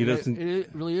written it. Yeah, he doesn't. It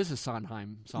really is a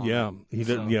Sondheim song. Yeah, he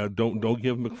doesn't. Yeah, don't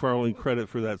give McFarlane credit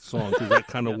for that song, because that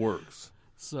kind of works.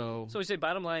 So we say,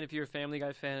 bottom line, if you're a Family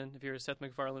Guy fan, if you're a Seth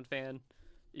MacFarlane fan,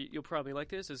 you'll probably like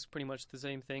this. It's pretty much the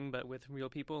same thing, but with real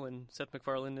people and Seth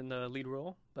MacFarlane in the lead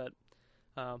role. But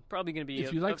probably going to be.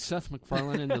 If you like Seth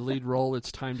MacFarlane in the lead role,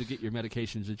 it's time to get your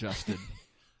medications adjusted.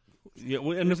 Yeah,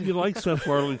 and if you like Seth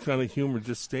MacFarlane's kind of humor,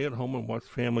 just stay at home and watch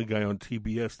Family Guy on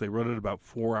TBS. They run it about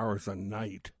 4 hours a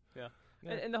night. Yeah.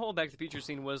 And the whole Back to the Future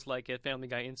scene was like a Family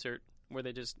Guy insert where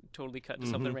they just totally cut to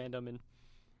something random, and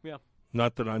yeah.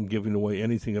 Not that I'm giving away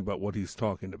anything about what he's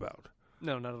talking about.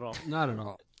 No, not at all. Not at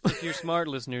all. If you're smart,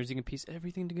 listeners, you can piece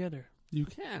everything together. You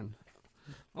can.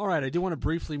 All right, I do want to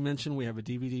briefly mention we have a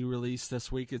DVD release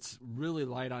this week. It's really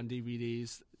light on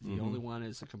DVDs. The only one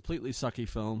is a completely sucky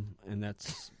film, and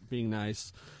that's being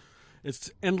nice.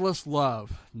 It's Endless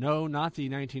Love. No, not the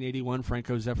 1981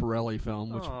 Franco Zeffirelli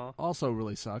film, which also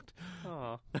really sucked.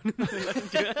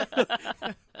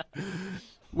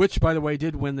 Which, by the way,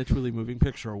 did win the Truly Moving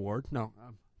Picture Award. No.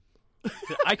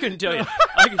 I couldn't tell you.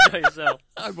 I can tell you so.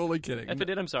 I'm only kidding. If it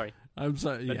did, I'm sorry. I'm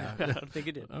sorry, yeah. I don't think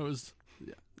it did.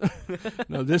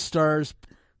 No, this stars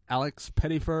Alex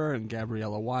Pettyfer and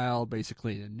Gabriella Weil,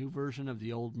 basically a new version of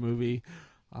the old movie,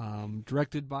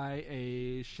 directed by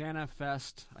a Shanna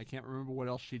Fest. I can't remember what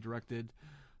else she directed.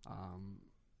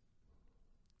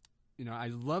 I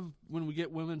love when we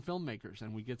get women filmmakers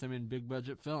and we get them in big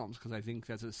budget films, because I think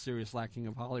that's a serious lacking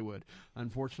of Hollywood.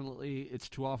 Unfortunately, it's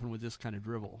too often with this kind of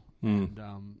drivel. And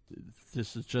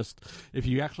this is just, if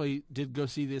you actually did go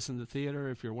see this in the theater,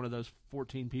 if you're one of those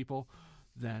 14 people,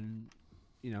 then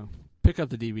pick up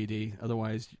the DVD.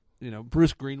 Otherwise,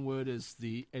 Bruce Greenwood is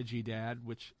the edgy dad,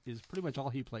 which is pretty much all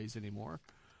he plays anymore.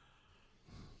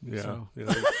 Yeah, so,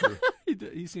 that's true.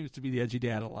 He seems to be the edgy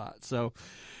dad a lot. So,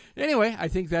 anyway, I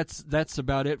think that's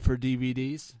about it for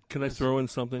DVDs. Can I throw in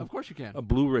something? Of course you can. A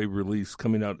Blu-ray release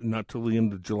coming out not till the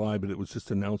end of July, but it was just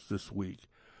announced this week.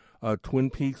 Twin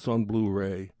Peaks on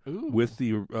Blu-ray with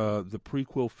the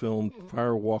prequel film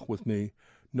Fire Walk with Me,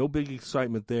 No big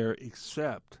excitement there,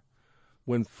 except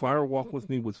when Fire Walk With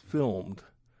Me was filmed,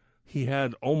 he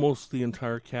had almost the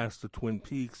entire cast of Twin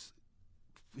Peaks.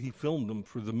 He filmed them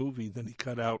for the movie, then he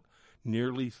cut out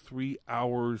nearly 3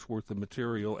 hours worth of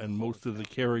material and most of the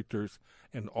characters,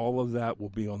 and all of that will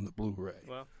be on the Blu-ray.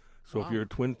 Wow. So if you're a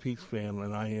Twin Peaks fan,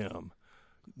 and I am,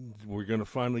 we're going to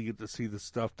finally get to see the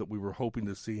stuff that we were hoping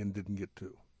to see and didn't get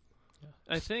to.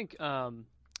 I think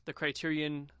the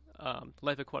Criterion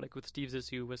Life Aquatic with Steve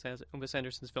Zissou, Wes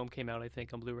Anderson's film, came out, I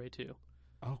think, on Blu-ray too.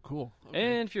 Oh, cool. Okay.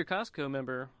 And if you're a Costco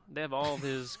member, they have all of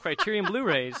his Criterion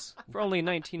Blu-rays for only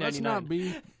 $19.99. Let's not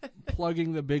be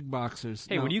plugging the big boxers.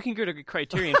 Hey, no. when you can get a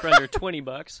Criterion for under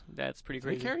 $20, that's pretty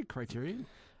great. They carry Criterion?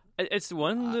 It's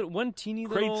one teeny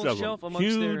Crates little of shelf them.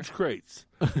 amongst Huge crates.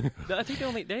 I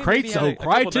think they Crates maybe had of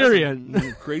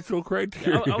Criterion. Crates of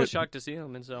Criterion. I was shocked to see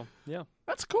them, and so, yeah.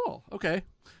 That's cool. Okay.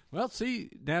 Well, see,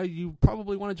 now you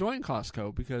probably want to join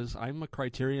Costco because I'm a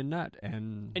Criterion nut.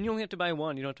 And you only have to buy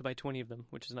one. You don't have to buy 20 of them,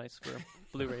 which is nice for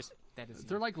Blu-rays.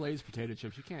 They're like Lay's potato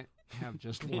chips. You can't have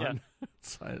just Yeah.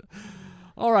 one.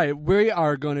 All right, we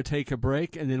are going to take a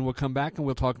break, and then we'll come back and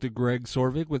we'll talk to Greg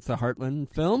Sorvig with the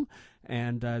Heartland film.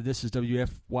 And this is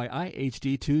WFYI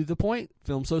HD to the Point,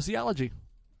 Film Sociology.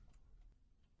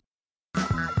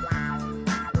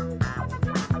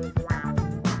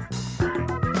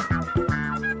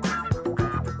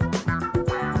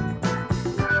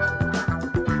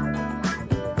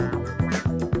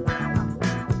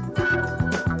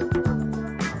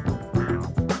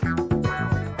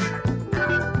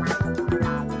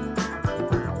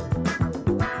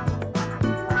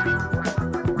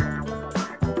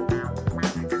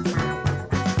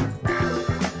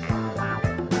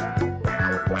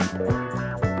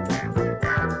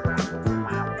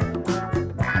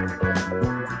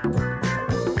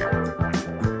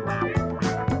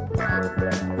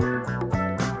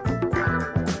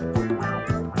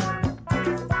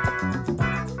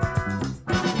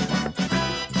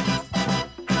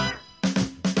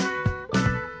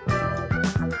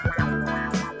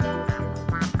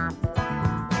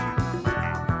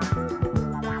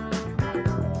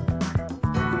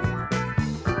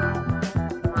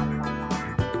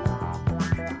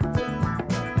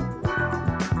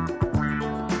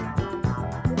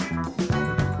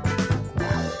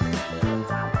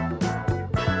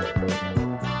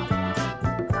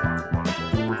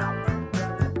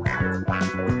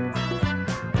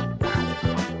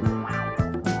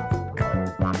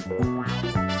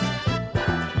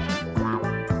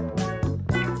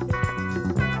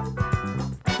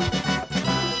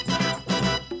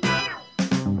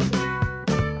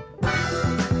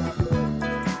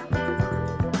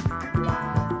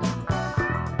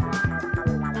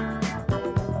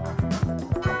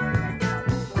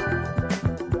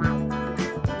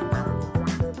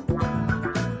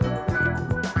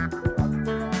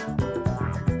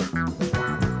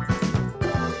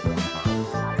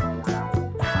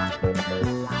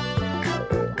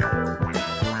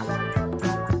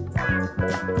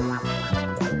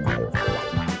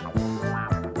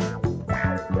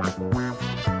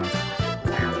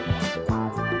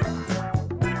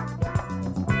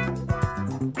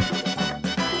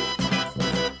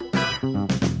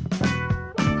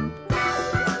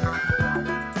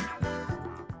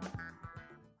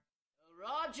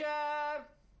 Roger!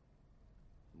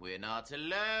 We're not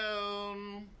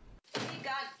alone. We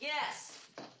got guests.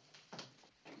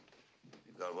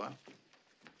 You got what?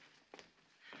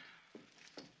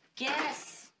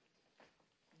 Guests.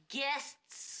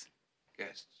 Guests.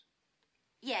 Guests.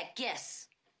 Yeah, guests.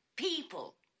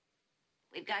 People.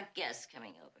 We've got guests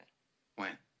coming over.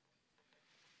 When?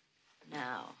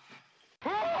 Now. Who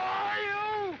are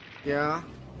you? Yeah,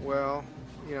 well,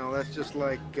 that's just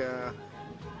like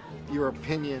your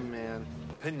opinion, man.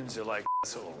 Opinions are like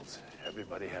assholes.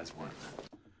 Everybody has one.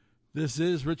 This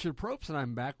is Richard Probst, and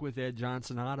I'm back with Ed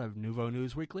Johnson out of Nouveau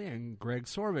News Weekly and Greg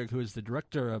Sorvig, who is the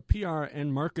director of PR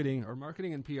and marketing, or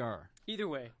marketing and PR. Either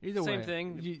way. Either Same way.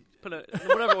 thing. Put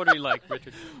whatever order you like,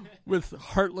 Richard. With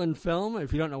Heartland Film.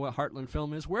 If you don't know what Heartland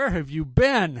Film is, where have you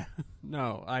been?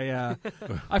 No,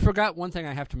 I forgot one thing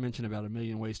I have to mention about A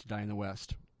Million Ways to Die in the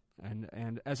West.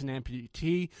 And as an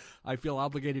amputee, I feel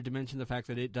obligated to mention the fact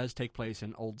that it does take place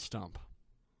in Old Stump.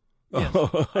 Yes.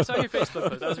 I saw your Facebook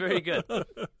post. That was very good.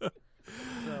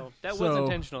 So that was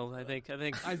intentional, I think. I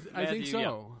think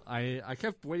so. Yeah. I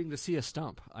kept waiting to see a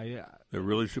stump. There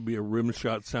really should be a rim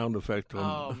shot sound effect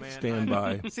on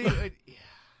standby. See,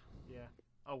 yeah,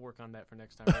 I'll work on that for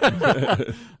next time.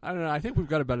 I don't know. I think we've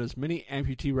got about as many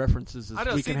amputee references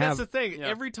as we can have. That's the thing. Yeah.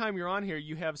 Every time you're on here,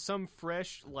 you have some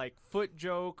fresh, foot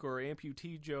joke or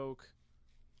amputee joke.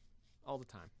 all the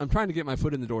time. I'm trying to get my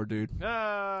foot in the door, dude.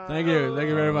 Ah. Thank you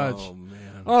very much. Oh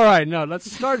man! All right, no,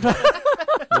 let's start.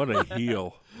 What a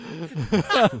heel!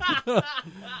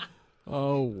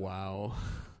 Oh wow!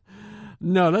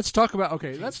 No, let's talk about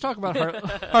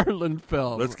Heartland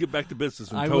Film. Let's get back to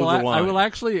business and I toe the line. I will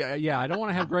actually, I don't want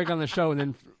to have Greg on the show and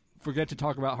then forget to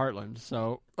talk about Heartland.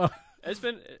 So. It's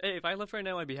been. Hey, if I left right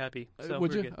now, I'd be happy. So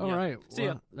would you? good. All yeah. right. See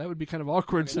ya. Well, that would be kind of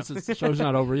awkward since the show's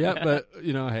not over yet. But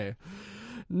hey,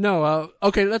 no.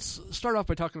 Okay, let's start off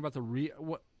by talking about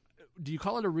what do you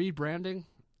call it? A rebranding?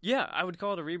 Yeah, I would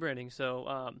call it a rebranding.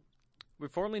 So we're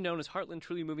formerly known as Heartland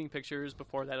Truly Moving Pictures.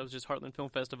 Before that, it was just Heartland Film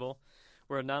Festival.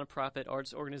 We're a nonprofit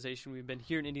arts organization. We've been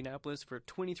here in Indianapolis for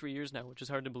 23 years now, which is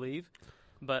hard to believe.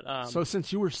 But so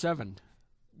since you were 7.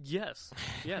 Yes.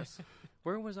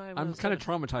 Where was I? I'm kind of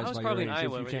traumatized by your age,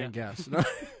 Iowa, if you can't guess.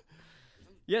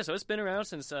 Yeah, so it's been around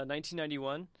since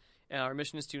 1991. Our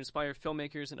mission is to inspire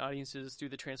filmmakers and audiences through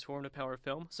the transformative power of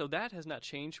film. So that has not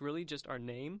changed, really, just our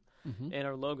name and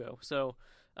our logo. So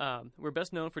we're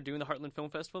best known for doing the Heartland Film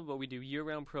Festival, but we do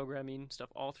year-round programming, stuff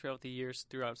all throughout the years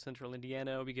throughout Central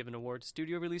Indiana. We give an award to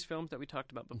studio release films that we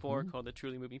talked about before called the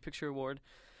Truly Moving Picture Award.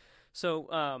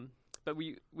 So... But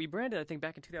we branded, I think,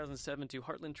 back in 2007 to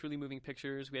Heartland Truly Moving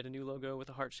Pictures. We had a new logo with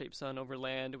a heart-shaped sun over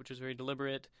land, which was very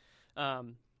deliberate.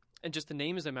 And just the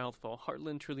name is a mouthful,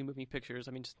 Heartland Truly Moving Pictures.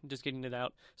 I mean, just getting it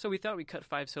out. So we thought we'd cut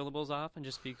 5 syllables off and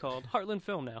just be called Heartland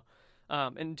Film now.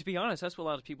 And to be honest, that's what a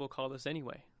lot of people call us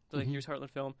anyway. They're like, here's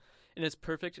Heartland Film. And it's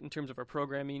perfect in terms of our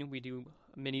programming. We do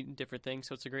many different things,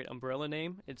 so it's a great umbrella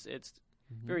name. It's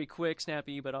very quick,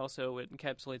 snappy, but also it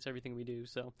encapsulates everything we do.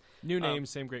 So new name,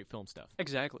 same great film stuff.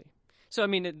 Exactly. So, I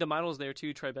mean, the model's there,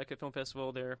 too. Tribeca Film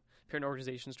Festival, their parent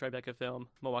organizations, Tribeca Film,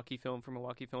 Milwaukee Film for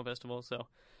Milwaukee Film Festival. So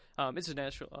it's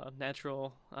a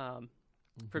natural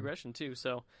progression, too.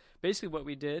 So basically what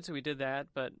we did that.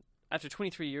 But after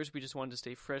 23 years, we just wanted to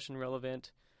stay fresh and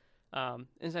relevant. And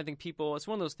I think it's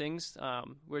one of those things,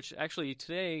 which actually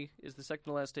today is the second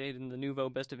to last day in the Nouveau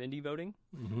Best of Indie voting.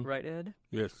 Right, Ed?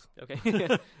 Yes.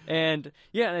 Okay. And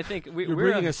I think you're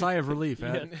breathing a sigh of relief,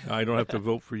 Ed. Yeah. I don't have to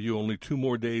vote for you. Only 2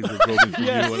 more days of voting for you,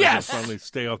 and I can finally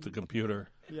stay off the computer.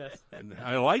 Yes. And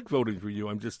I like voting for you.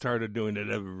 I'm just tired of doing it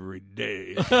every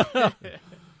day.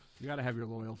 You got to have your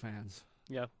loyal fans.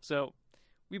 Yeah. So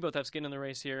we both have skin in the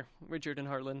race here, Richard and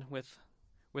Heartland, with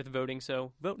voting.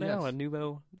 So vote now on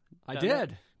Nouveau. I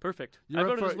did. Perfect.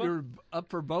 You're up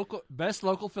for best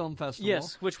local film festival.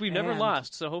 Yes, which we've never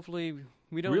lost. So hopefully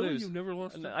we don't really? lose. You've never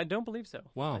lost? I don't believe so.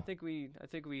 Wow. I think we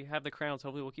have the crown. So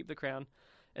hopefully we'll keep the crown.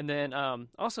 And then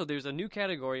also there's a new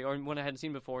category, or one I hadn't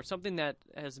seen before, something that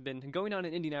has been going on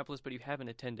in Indianapolis, but you haven't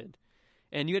attended.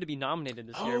 And you had to be nominated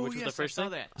this year, which was the first thing.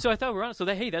 That. So I thought we're on. So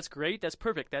that's great. That's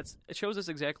perfect. It shows us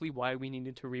exactly why we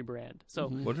needed to rebrand. So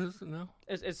what is it now?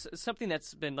 It's something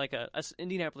that's been like a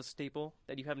Indianapolis staple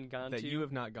that you haven't gone to. That you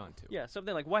have not gone to. Yeah,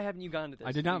 something like, why haven't you gone to this?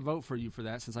 I did not vote for you for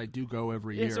that, since I do go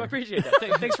every year. Yeah, so I appreciate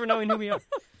that. Thanks for knowing who we are.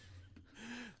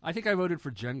 I think I voted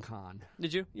for Gen Con.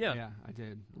 Did you? Yeah. Yeah, I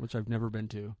did, which I've never been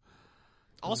to.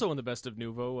 Also in the Best of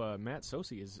Nouveau, Matt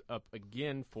Sosi is up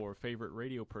again for favorite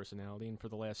radio personality, and for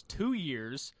the last 2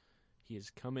 years, he has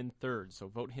come in third. So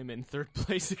vote him in third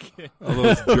place again. All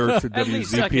those jerks at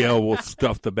WZPL will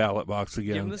stuff the ballot box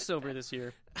again. Give him the silver this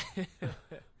year.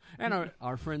 And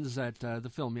our friends at the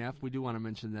Film Yap, we do want to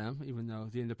mention them, even though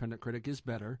the Independent Critic is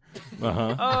better.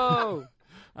 Oh!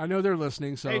 I know they're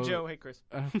listening. So hey, Joe. Hey, Chris.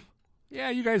 Yeah,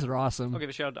 you guys are awesome. I'll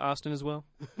give a shout out to Austin as well.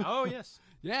 Oh, yes.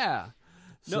 Yeah.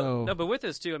 No, but with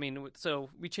us, too, I mean,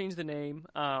 so we changed the name.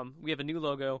 We have a new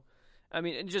logo. I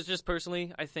mean, just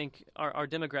personally, I think our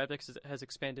demographics has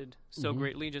expanded so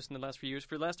greatly just in the last few years.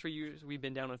 For the last 3 years, we've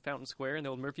been down on Fountain Square in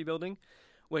the old Murphy Building,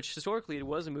 which historically it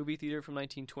was a movie theater from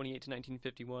 1928 to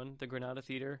 1951, the Granada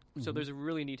Theater. So there's a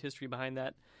really neat history behind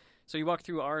that. So you walk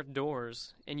through our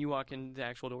doors, and you walk in the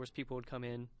actual doors people would come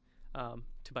in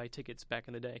to buy tickets back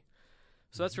in the day.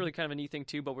 So that's really kind of a neat thing,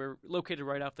 too, but we're located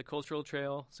right off the Cultural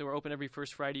Trail, so we're open every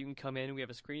first Friday. You can come in. We have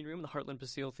a screen room, the Heartland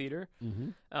Basile Theater.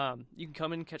 You can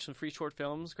come in, catch some free short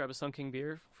films, grab a Sun King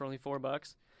beer for only $4.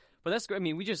 But that's great. I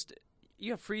mean,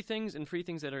 you have free things and free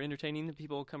things that are entertaining that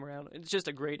people come around. It's just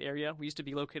a great area. We used to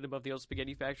be located above the old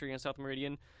spaghetti factory on South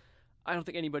Meridian. I don't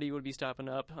think anybody would be stopping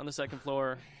up on the second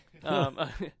floor on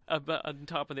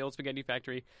top of the old spaghetti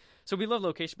factory. So we love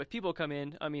location, but people come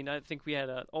in. I mean, I think we had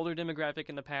an older demographic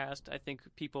in the past. I think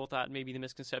people thought maybe the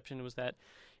misconception was that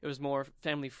it was more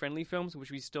family-friendly films,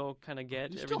 which we still kind of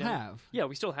get. You still have. Yeah,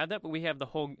 we still have that, but we have the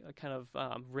whole kind of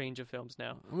range of films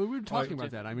now. Well, we were talking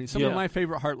about that. I mean, some of my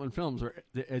favorite Heartland films are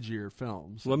the edgier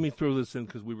films. Let me throw this in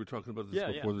because we were talking about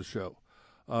this before the show.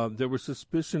 There was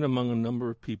suspicion among a number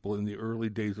of people in the early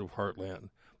days of Heartland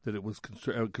that it was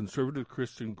a conservative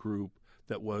Christian group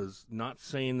that was not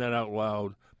saying that out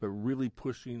loud, but really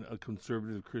pushing a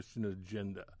conservative Christian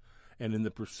agenda. And in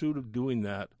the pursuit of doing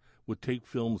that, would take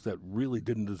films that really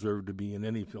didn't deserve to be in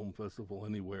any film festival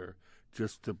anywhere,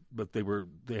 but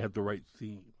they had the right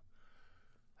theme.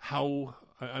 How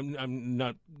I'm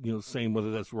not saying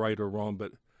whether that's right or wrong,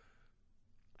 but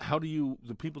how do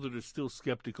the people that are still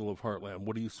skeptical of Heartland,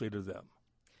 what do you say to them?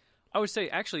 I would say,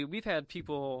 actually, we've had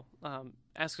people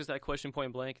ask us that question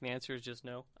point blank, and the answer is just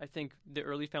no. I think the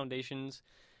early foundations,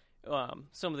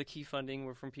 some of the key funding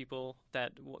were from people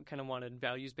that kind of wanted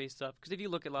values-based stuff. Because if you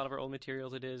look at a lot of our old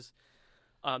materials, it is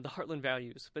the Heartland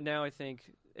values. But now I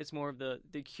think it's more of the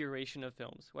curation of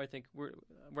films. Where I think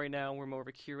right now we're more of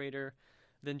a curator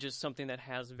than just something that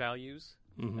has values.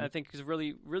 Mm-hmm. I think because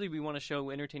really we want to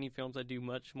show entertaining films that do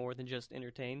much more than just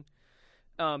entertain.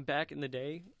 Back in the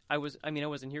day, I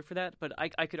wasn't here for that, but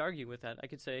I could argue with that. I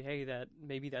could say, hey, that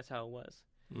maybe that's how it was.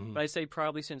 Mm-hmm. But I say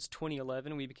probably since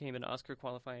 2011, we became an Oscar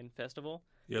qualifying festival.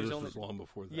 Yeah, this was long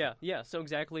before that. Yeah. So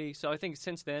exactly. So I think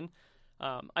since then,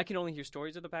 I can only hear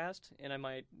stories of the past, and I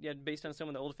might, based on some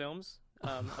of the old films,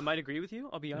 I might agree with you.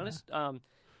 I'll be honest.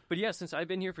 But yeah, since I've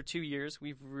been here for 2 years,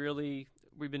 we've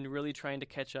been really trying to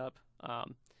catch up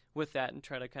with that and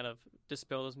try to kind of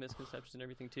dispel those misconceptions and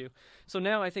everything too. So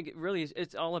now I think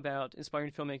it's all about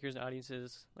inspiring filmmakers and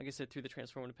audiences, like I said, through the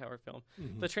transformative power of film.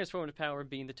 Mm-hmm. The transformative power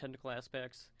being the technical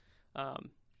aspects, and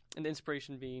the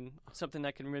inspiration being something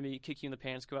that can really kick you in the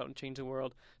pants, go out and change the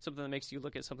world, something that makes you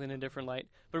look at something in a different light.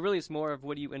 But really it's more of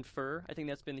what do you infer. I think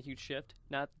that's been the huge shift,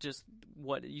 not just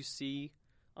what you see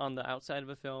on the outside of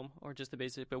a film or just the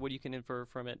basic, but what you can infer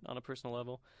from it on a personal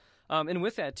level. And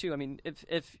with that too, I mean,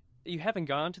 if you haven't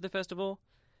gone to the festival,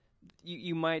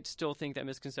 you might still think that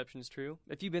misconception is true.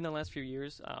 If you've been the last few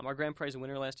years, our grand prize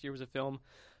winner last year was a film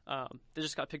that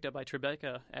just got picked up by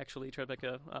Tribeca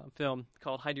film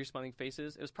called Hide Your Smiling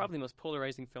Faces. It was probably the most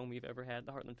polarizing film we've ever had at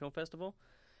the Heartland Film Festival.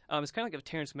 It's kind of like if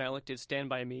Terrence Malick did Stand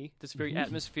By Me, this very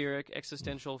atmospheric,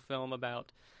 existential film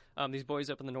about these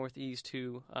boys up in the Northeast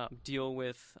who deal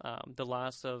with the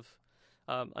loss of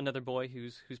another boy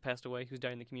who's passed away, who's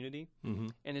died in the community. Mm-hmm.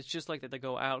 And it's just like that. They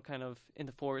go out kind of in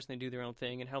the forest and they do their own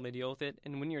thing and how they deal with it.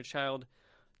 And when you're a child,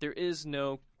 there is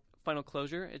no final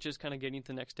closure. It's just kind of getting to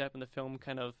the next step, and the film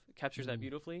kind of captures that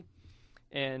beautifully.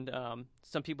 And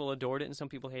some people adored it and some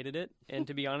people hated it. And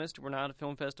to be honest, we're not a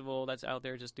film festival that's out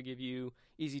there just to give you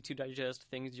easy-to-digest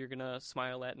things you're going to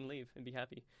smile at and leave and be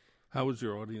happy. How has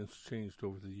your audience changed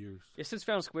over the years? Yeah, since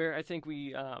Fountain Square, I think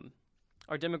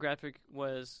our demographic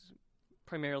was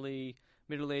primarily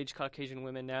middle-aged Caucasian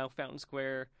women. Now Fountain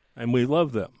Square, and we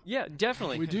love them. Yeah,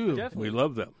 definitely. We do. Definitely. We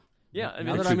love them. Yeah, I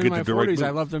mean, now that I'm in my 40s, I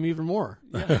love them even more.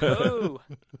 Yeah. Oh.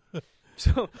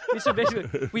 So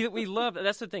basically, we love.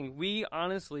 That's the thing. We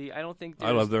honestly, I don't think there's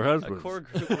I love their husbands. A core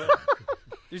group.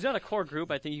 There's not a core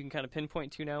group I think you can kind of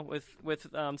pinpoint to now. With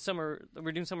summer,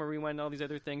 we're doing Summer Rewind and all these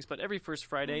other things. But every first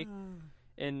Friday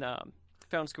in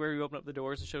Fountain Square, we open up the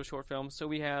doors and show short films. So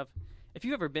we have, if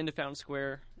you've ever been to Fountain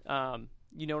Square,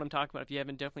 you know what I'm talking about. If you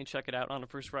haven't, definitely check it out on a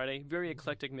first Friday. Very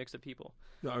eclectic mix of people.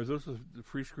 Are those the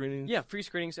free screenings? Yeah, free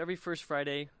screenings every first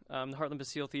Friday. The Heartland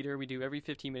Bastille Theater, we do every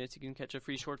 15 minutes. You can catch a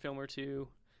free short film or two.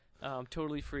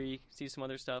 Totally free. See some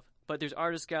other stuff. But there's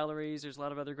artist galleries. There's a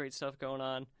lot of other great stuff going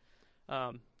on.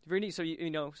 Very neat. So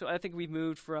so I think we've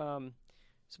moved from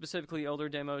specifically older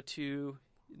demo to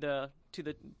the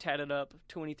tatted up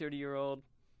 20, 30-year-old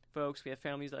folks. We have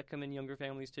families that come in, younger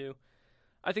families too.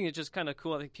 I think it's just kind of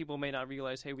cool. I think people may not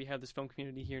realize, hey, we have this film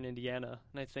community here in Indiana,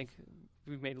 and I think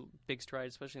we've made big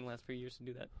strides, especially in the last few years, to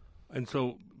do that. And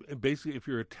so, basically, if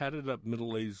you're a tatted-up,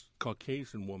 middle-aged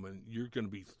Caucasian woman, you're going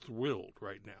to be thrilled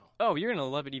right now. Oh, you're going to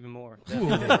love it even more.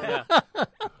 Yeah.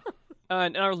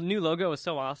 And our new logo is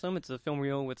so awesome. It's a film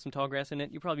reel with some tall grass in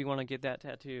it. You probably want to get that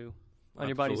tattoo on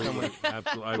your body somewhere.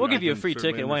 Absolutely. We'll give you a free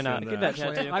ticket. Why not? Get that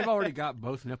Actually, tattoo. I've already got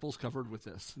both nipples covered with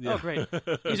this. Yeah. Oh, great.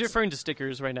 He's referring to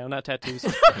stickers right now, not tattoos.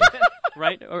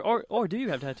 Right? Or do you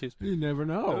have tattoos? You never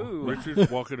know. Ooh.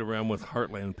 Richard's walking around with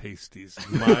Heartland pasties.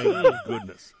 My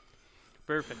goodness.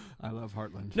 Perfect. I love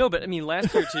Heartland. No, but I mean,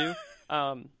 last year too,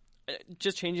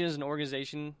 just changing as an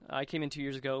organization. I came in 2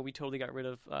 years ago. We totally got rid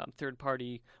of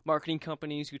third-party marketing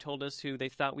companies who told us who they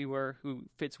thought we were, who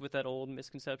fits with that old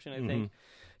misconception, I think.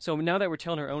 So now that we're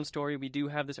telling our own story, we do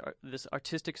have this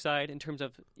artistic side in terms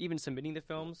of even submitting the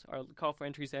films. Our call for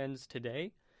entries ends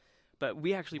today. But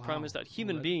we actually promise that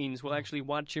human beings will actually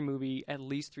watch your movie at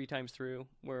least 3 times through,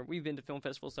 where we've been to film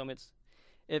festival summits.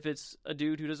 If it's a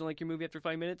dude who doesn't like your movie after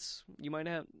 5 minutes, you might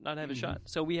not have a shot.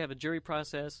 So we have a jury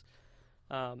process.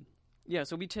 Yeah,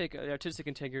 so we take artistic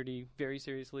integrity very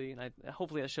seriously, and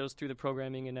hopefully that shows through the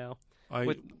programming and now.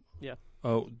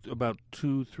 About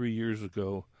 2-3 years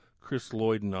ago, Chris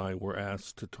Lloyd and I were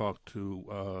asked to talk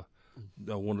to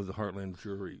one of the Heartland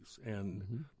juries,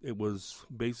 and it was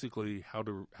basically how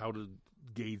to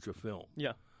gauge a film.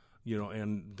 Yeah,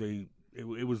 and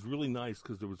it was really nice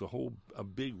because there was a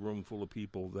big room full of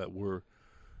people that were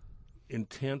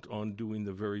intent on doing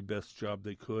the very best job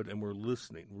they could, and were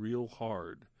listening real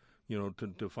hard,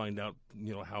 to find out,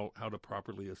 how to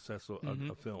properly assess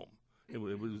a film. It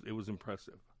was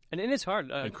impressive, and it's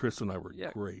hard. And Chris and I were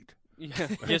great. Yeah,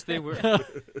 yes, they were.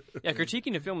 Yeah,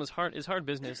 critiquing a film is hard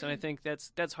business, and I think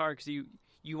that's hard because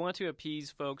you want to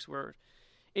appease folks. Where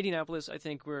Indianapolis, I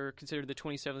think we're considered the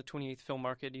 27th, 28th film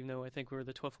market, even though I think we're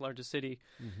the 12th largest city.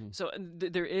 So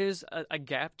there is a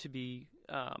gap to be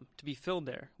filled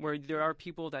there, where there are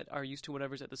people that are used to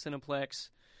whatever's at the Cineplex.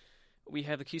 We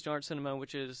have the Keystone Art Cinema,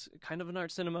 which is kind of an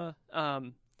art cinema.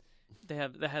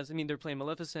 They're playing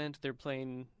Maleficent, they're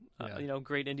playing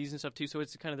great indies and stuff too. So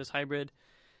it's kind of this hybrid.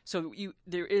 So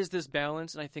there is this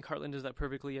balance, and I think Heartland does that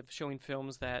perfectly of showing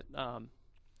films that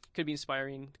could be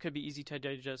inspiring, could be easy to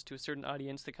digest to a certain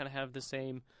audience that kind of have the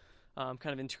same kind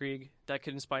of intrigue that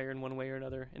could inspire in one way or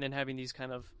another, and then having these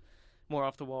kind of more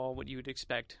off the wall, what you would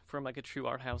expect from like a true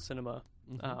art house cinema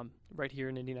right here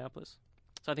in Indianapolis.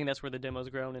 So I think that's where the demo's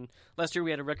grown. And last year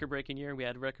we had a record-breaking year. We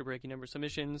had a record-breaking number of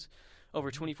submissions, over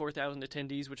 24,000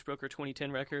 attendees, which broke our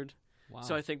 2010 record. Wow.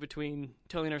 So I think between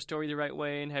telling our story the right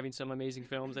way and having some amazing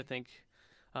films, I think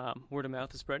word of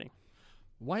mouth is spreading.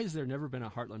 Why has there never been a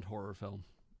Heartland horror film?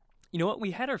 You know what? We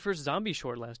had our first zombie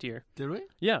short last year. Did we?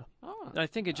 Yeah. Oh, I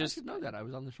think it just... I didn't know that. I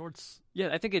was on the shorts. Yeah,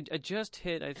 I think it just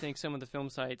hit, some of the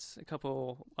film sites a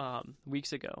couple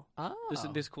weeks ago. Oh.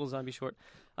 This cool zombie short.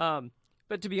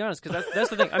 But to be honest, because that's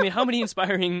the thing. I mean, how many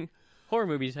inspiring horror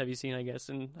movies have you seen, I guess?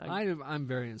 And I'm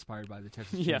very inspired by the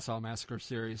Texas Chainsaw Massacre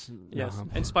series. Yes,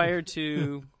 inspired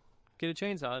to get a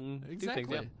chainsaw and do things.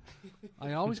 Yeah.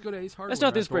 I always go to Ace Hardware. That's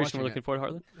not the inspiration we're looking for,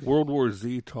 Heartland. World War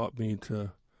Z taught me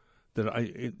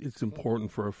it's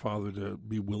important for a father to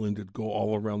be willing to go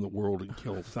all around the world and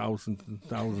kill thousands and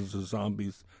thousands of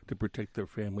zombies to protect their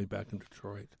family back in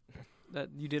Detroit. That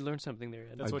you did learn something there.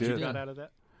 That's I what did. you got out of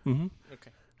that? Mm-hmm.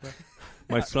 Okay.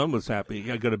 My son was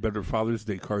happy. I got a better Father's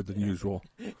Day card than usual.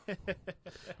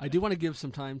 I do want to give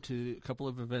some time to a couple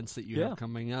of events that you have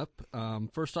coming up.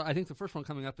 First, I think the first one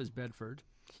coming up is Bedford.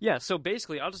 Yeah, so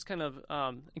basically, I'll just kind of,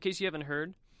 in case you haven't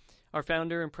heard, our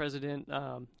founder and president,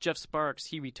 Jeff Sparks,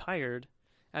 he retired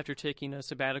after taking a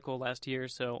sabbatical last year.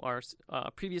 So our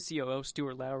previous COO,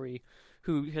 Stuart Lowry,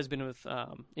 who has been with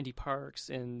Indy Parks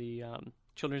and the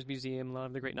Children's Museum, a lot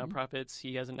of the great nonprofits,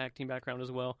 he has an acting background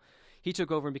as well. He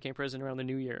took over and became president around the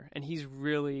new year, and he's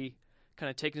really kind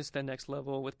of taken us to the next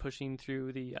level with pushing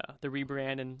through the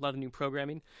rebrand and a lot of new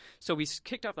programming. So we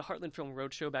kicked off the Heartland Film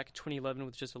Roadshow back in 2011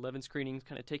 with just 11 screenings,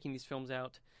 kind of taking these films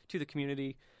out to the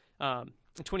community. In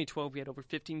 2012, we had over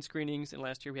 15 screenings, and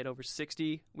last year we had over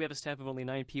 60. We have a staff of only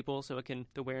 9 people, so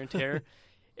the wear and tear,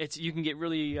 you can get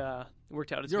really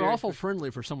worked out. You're awful friendly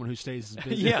for someone who stays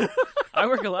busy. Yeah, I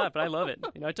work a lot, but I love it.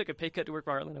 I took a pay cut to work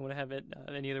for Heartland. I want to have it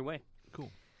any other way. Cool.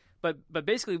 But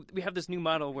basically, we have this new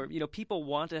model where people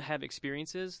want to have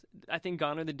experiences. I think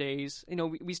gone are the days.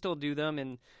 We still do them,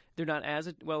 and they're not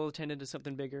as well attended as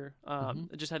something bigger.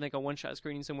 Just had like a one-shot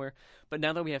screening somewhere. But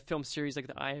now that we have film series like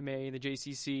the IMA, the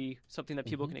JCC, something that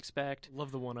people can expect.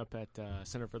 Love the one up at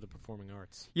Center for the Performing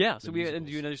Arts. Yeah, so we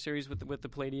do another series with the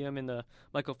Palladium and the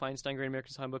Michael Feinstein Great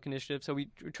American Songbook Initiative. So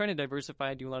we're trying to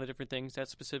diversify, do a lot of different things. That's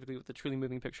specifically with the Truly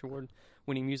Moving Picture Award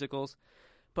winning musicals.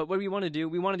 But what we want to do,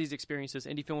 we wanted these experiences.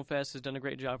 Indie Film Fest has done a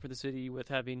great job for the city with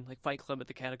having like Fight Club at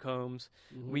the Catacombs.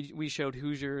 We showed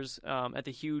Hoosiers at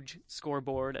the huge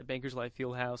scoreboard at Bankers Life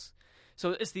Fieldhouse.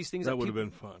 So it's these things that would have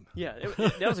been fun. Yeah,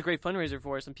 that was a great fundraiser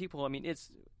for us. And people,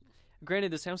 it's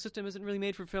granted the sound system isn't really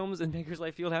made for films in Bankers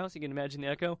Life Fieldhouse. You can imagine the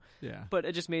echo. Yeah. But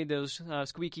it just made those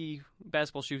squeaky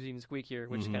basketball shoes even squeakier,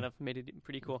 which kind of made it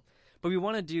pretty cool. But we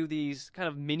want to do these kind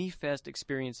of mini fest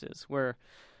experiences where.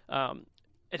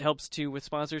 It helps, too, with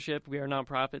sponsorship. We are a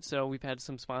nonprofit, so we've had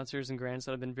some sponsors and grants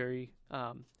that have been very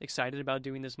excited about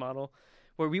doing this model,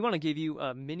 where we want to give you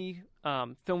a mini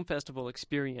film festival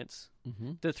experience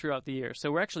throughout the year.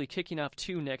 So we're actually kicking off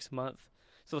 2 next month.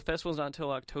 So the festival's not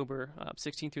until October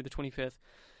 16th through the 25th.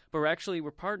 But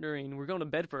we're partnering. We're going to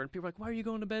Bedford. People are like, why are you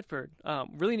going to Bedford?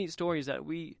 Really neat story is that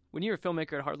when you're a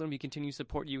filmmaker at Heartland, we continue to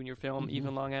support you in your film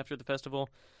even long after the festival.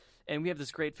 And we have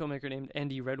this great filmmaker named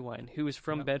Andy Redwine, who is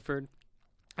from Bedford.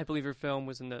 I believe her film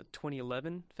was in the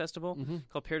 2011 festival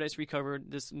called Paradise Recovered.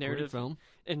 This narrative Great film.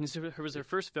 And it was her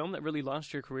first film that really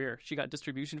launched her career. She got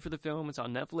distribution for the film. It's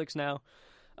on Netflix now.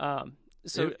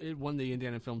 So it won the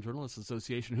Indiana Film Journalists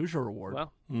Association Hoosier Award.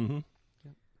 Wow. Mm-hmm.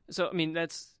 So I mean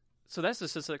that's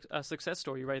a success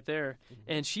story right there.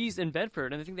 And she's in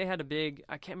Bedford, and I think they had a big,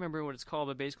 I can't remember what it's called,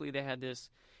 but basically they had this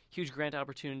huge grant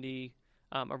opportunity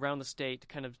around the state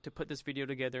to put this video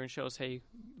together and show us, hey,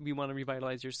 we want to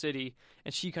revitalize your city.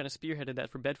 And she kind of spearheaded that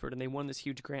for Bedford, and they won this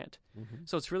huge grant.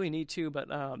 So it's really neat too. But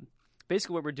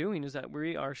basically what we're doing is that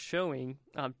we are showing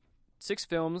 6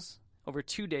 films over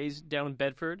 2 days down in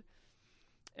Bedford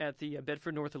at the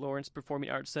Bedford North Lawrence Performing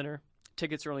Arts Center.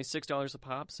 Tickets are only $6 a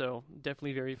pop, so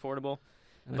definitely very affordable.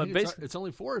 And But it's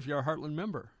only $4 if you're a Heartland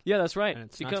member. Yeah, that's right. And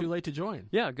it's not too late to join.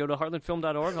 Yeah, go to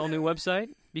heartlandfilm.org, all new website.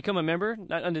 Become a member.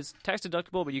 And it's tax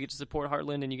deductible, but you get to support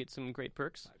Heartland and you get some great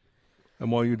perks.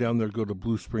 And while you're down there, go to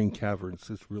Blue Spring Caverns.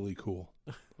 It's really cool.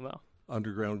 Wow.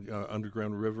 Underground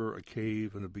river, a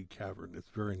cave, and a big cavern. It's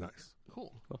very nice.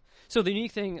 Cool. So the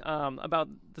unique thing about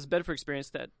this Bedford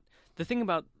experience, that the thing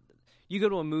about you go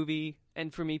to a movie,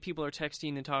 and for me, people are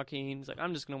texting and talking. It's like,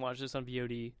 I'm just going to watch this on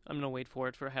VOD. I'm going to wait for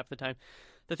it for half the time.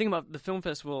 The thing about the film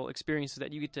festival experience is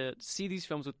that you get to see these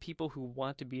films with people who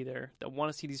want to be there, that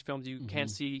want to see these films you can't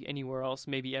see anywhere else,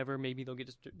 maybe ever. Maybe they'll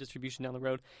get distribution down the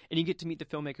road. And you get to meet the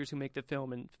filmmakers who make the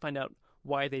film and find out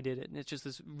why they did it. And it's just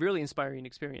this really inspiring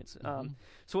experience.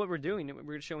 So what we're doing,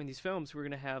 we're showing these films. We're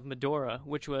going to have Medora,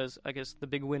 which was, I guess, the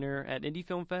big winner at Indie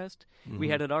Film Fest. We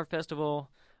had at our festival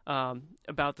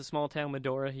about the small town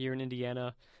Medora here in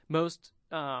Indiana. Most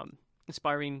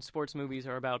inspiring sports movies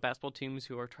are about basketball teams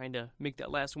who are trying to make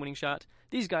that last winning shot.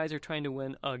 These guys are trying to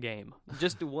win a game,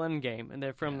 just one game, and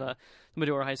they're from the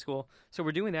Medora High School. So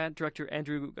we're doing that. Director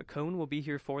Andrew Cohn will be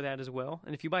here for that as well.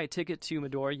 And if you buy a ticket to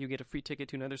Medora, you get a free ticket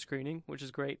to another screening, which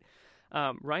is great.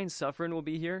 Ryan Suffren will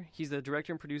be here. He's the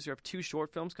director and producer of 2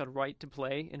 short films called Right to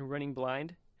Play and Running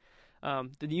Blind.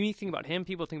 The unique thing about him,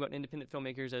 people think about independent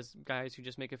filmmakers as guys who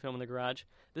just make a film in the garage.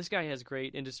 This guy has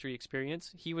great industry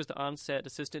experience. He was the on-set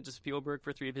assistant to Spielberg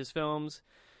for 3 of his films.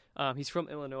 He's from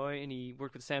Illinois, and he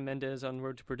worked with Sam Mendes on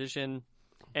Road to Perdition.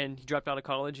 And he dropped out of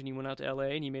college, and he went out to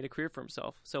L.A., and he made a career for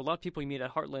himself. So a lot of people you meet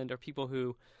at Heartland are people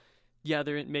who,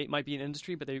 they might be in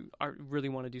industry, but they really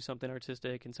want to do something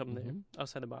artistic and something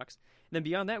outside the box. And then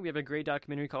beyond that, we have a great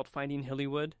documentary called Finding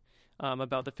Hollywood,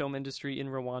 about the film industry in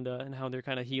Rwanda and how they're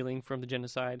kind of healing from the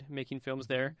genocide, making films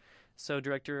there. So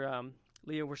director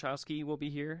Leo Warshawski will be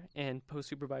here, and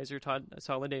post-supervisor Todd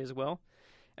Soliday as well.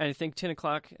 And I think 10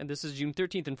 o'clock, and this is June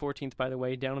 13th and 14th, by the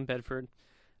way, down in Bedford.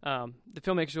 The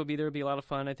filmmakers will be there. It'll be a lot of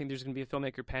fun. I think there's going to be a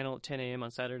filmmaker panel at 10 a.m.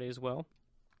 on Saturday as well.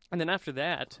 And then after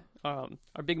that, our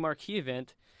big marquee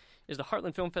event is the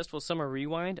Heartland Film Festival Summer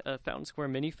Rewind, a Fountain Square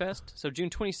Mini Fest. So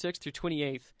June 26th through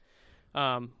 28th,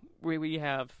 we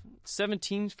have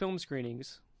 17 film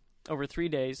screenings over 3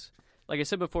 days. Like I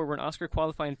said before, we're an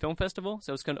Oscar-qualifying film festival,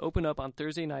 so it's going to open up on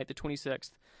Thursday night, the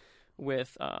 26th,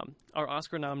 with our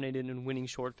Oscar-nominated and winning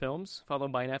short films,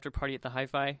 followed by an after-party at the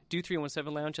Hi-Fi. Do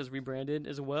 317 Lounge has rebranded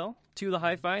as well to the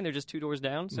Hi-Fi, and they're just 2 doors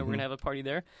down, so we're going to have a party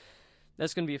there.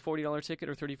 That's going to be a $40 ticket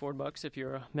or $34 if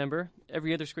you're a member.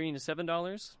 Every other screening is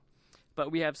 $7.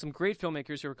 But we have some great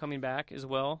filmmakers who are coming back as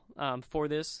well for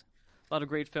this. A lot of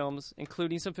great films,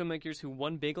 including some filmmakers who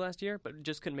won big last year but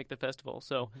just couldn't make the festival.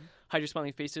 So Hide Your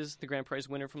Smiling Faces, the grand prize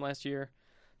winner from last year.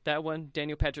 That one,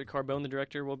 Daniel Patrick Carbone, the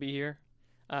director, will be here.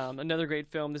 Another great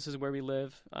film, This Is Where We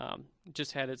Live,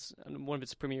 just had one of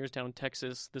its premieres down in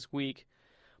Texas this week.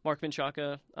 Mark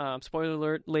Menchaca, spoiler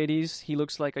alert, ladies, he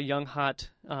looks like a young, hot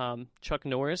Chuck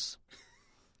Norris,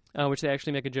 which they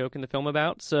actually make a joke in the film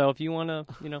about. So if you want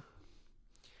to,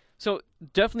 So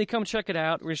definitely come check it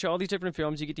out. We're going to show all these different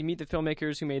films. You get to meet the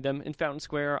filmmakers who made them in Fountain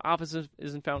Square. Our office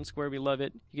is in Fountain Square. We love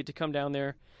it. You get to come down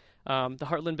there. The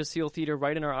Heartland Basile Theater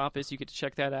right in our office. You get to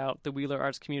check that out. The Wheeler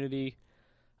Arts Community.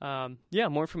 More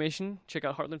information. Check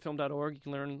out heartlandfilm.org. You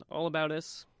can learn all about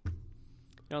us.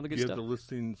 All the good stuff. stuff. You have the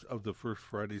listings of the first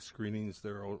Friday screenings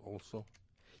there also?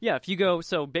 Yeah, if you go,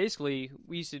 so basically,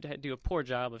 we used to do a poor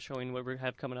job of showing what we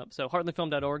have coming up. So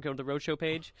heartlandfilm.org, go to the roadshow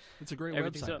page. It's a great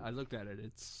website. I looked at it.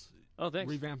 It's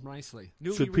revamped nicely.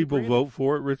 Should people vote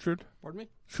for it, Richard? Pardon me?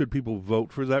 Should people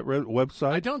vote for that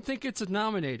website? I don't think it's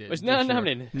nominated. It's not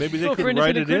nominated. Maybe they could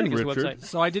write it in, Richard. Website.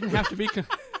 So I didn't have to be...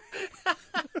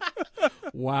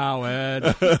 Wow,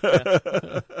 Ed.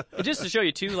 And just to show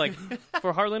you, too, like,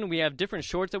 for Heartland, we have different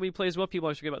shorts that we play as well. People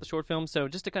always forget about the short film. So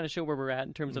just to kind of show where we're at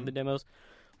in terms of the demos,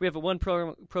 we have one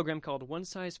program called One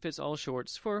Size Fits All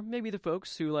Shorts for maybe the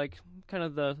folks who like kind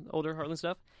of the older Heartland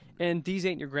stuff. And These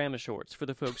Ain't Your Grandma Shorts for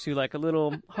the folks who like a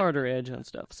little harder edge on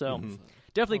stuff. So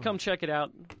definitely come check it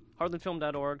out.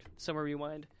 Heartlandfilm.org, Summer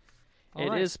Rewind. It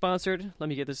right. is sponsored, let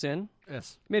me get this in.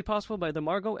 Yes. Made possible by the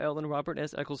Margot L. and Robert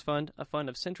S. Eccles Fund, a fund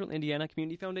of Central Indiana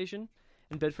Community Foundation.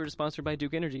 And Bedford is sponsored by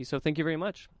Duke Energy, so thank you very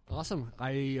much. Awesome.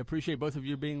 I appreciate both of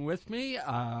you being with me.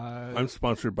 I'm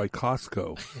sponsored by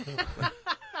Costco.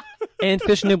 And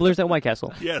Fish Nibblers at White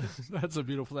Castle. Yes. That's a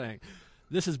beautiful thing.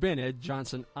 This has been Ed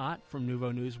Johnson-Ott from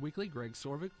Nouveau News Weekly, Greg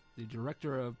Sorvik, the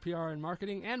Director of PR and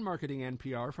Marketing and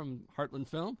PR from Heartland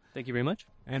Film. Thank you very much.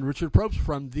 And Richard Probst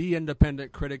from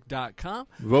TheIndependentCritic.com.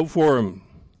 Vote for him.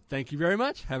 Thank you very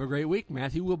much. Have a great week.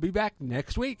 Matthew will be back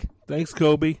next week. Thanks,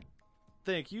 Kobe.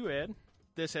 Thank you, Ed.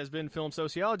 This has been Film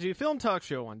Sociology, a film talk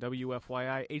show on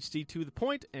WFYI HD to the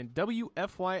Point and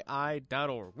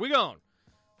WFYI.org. We gone.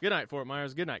 Good night, Fort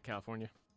Myers. Good night, California.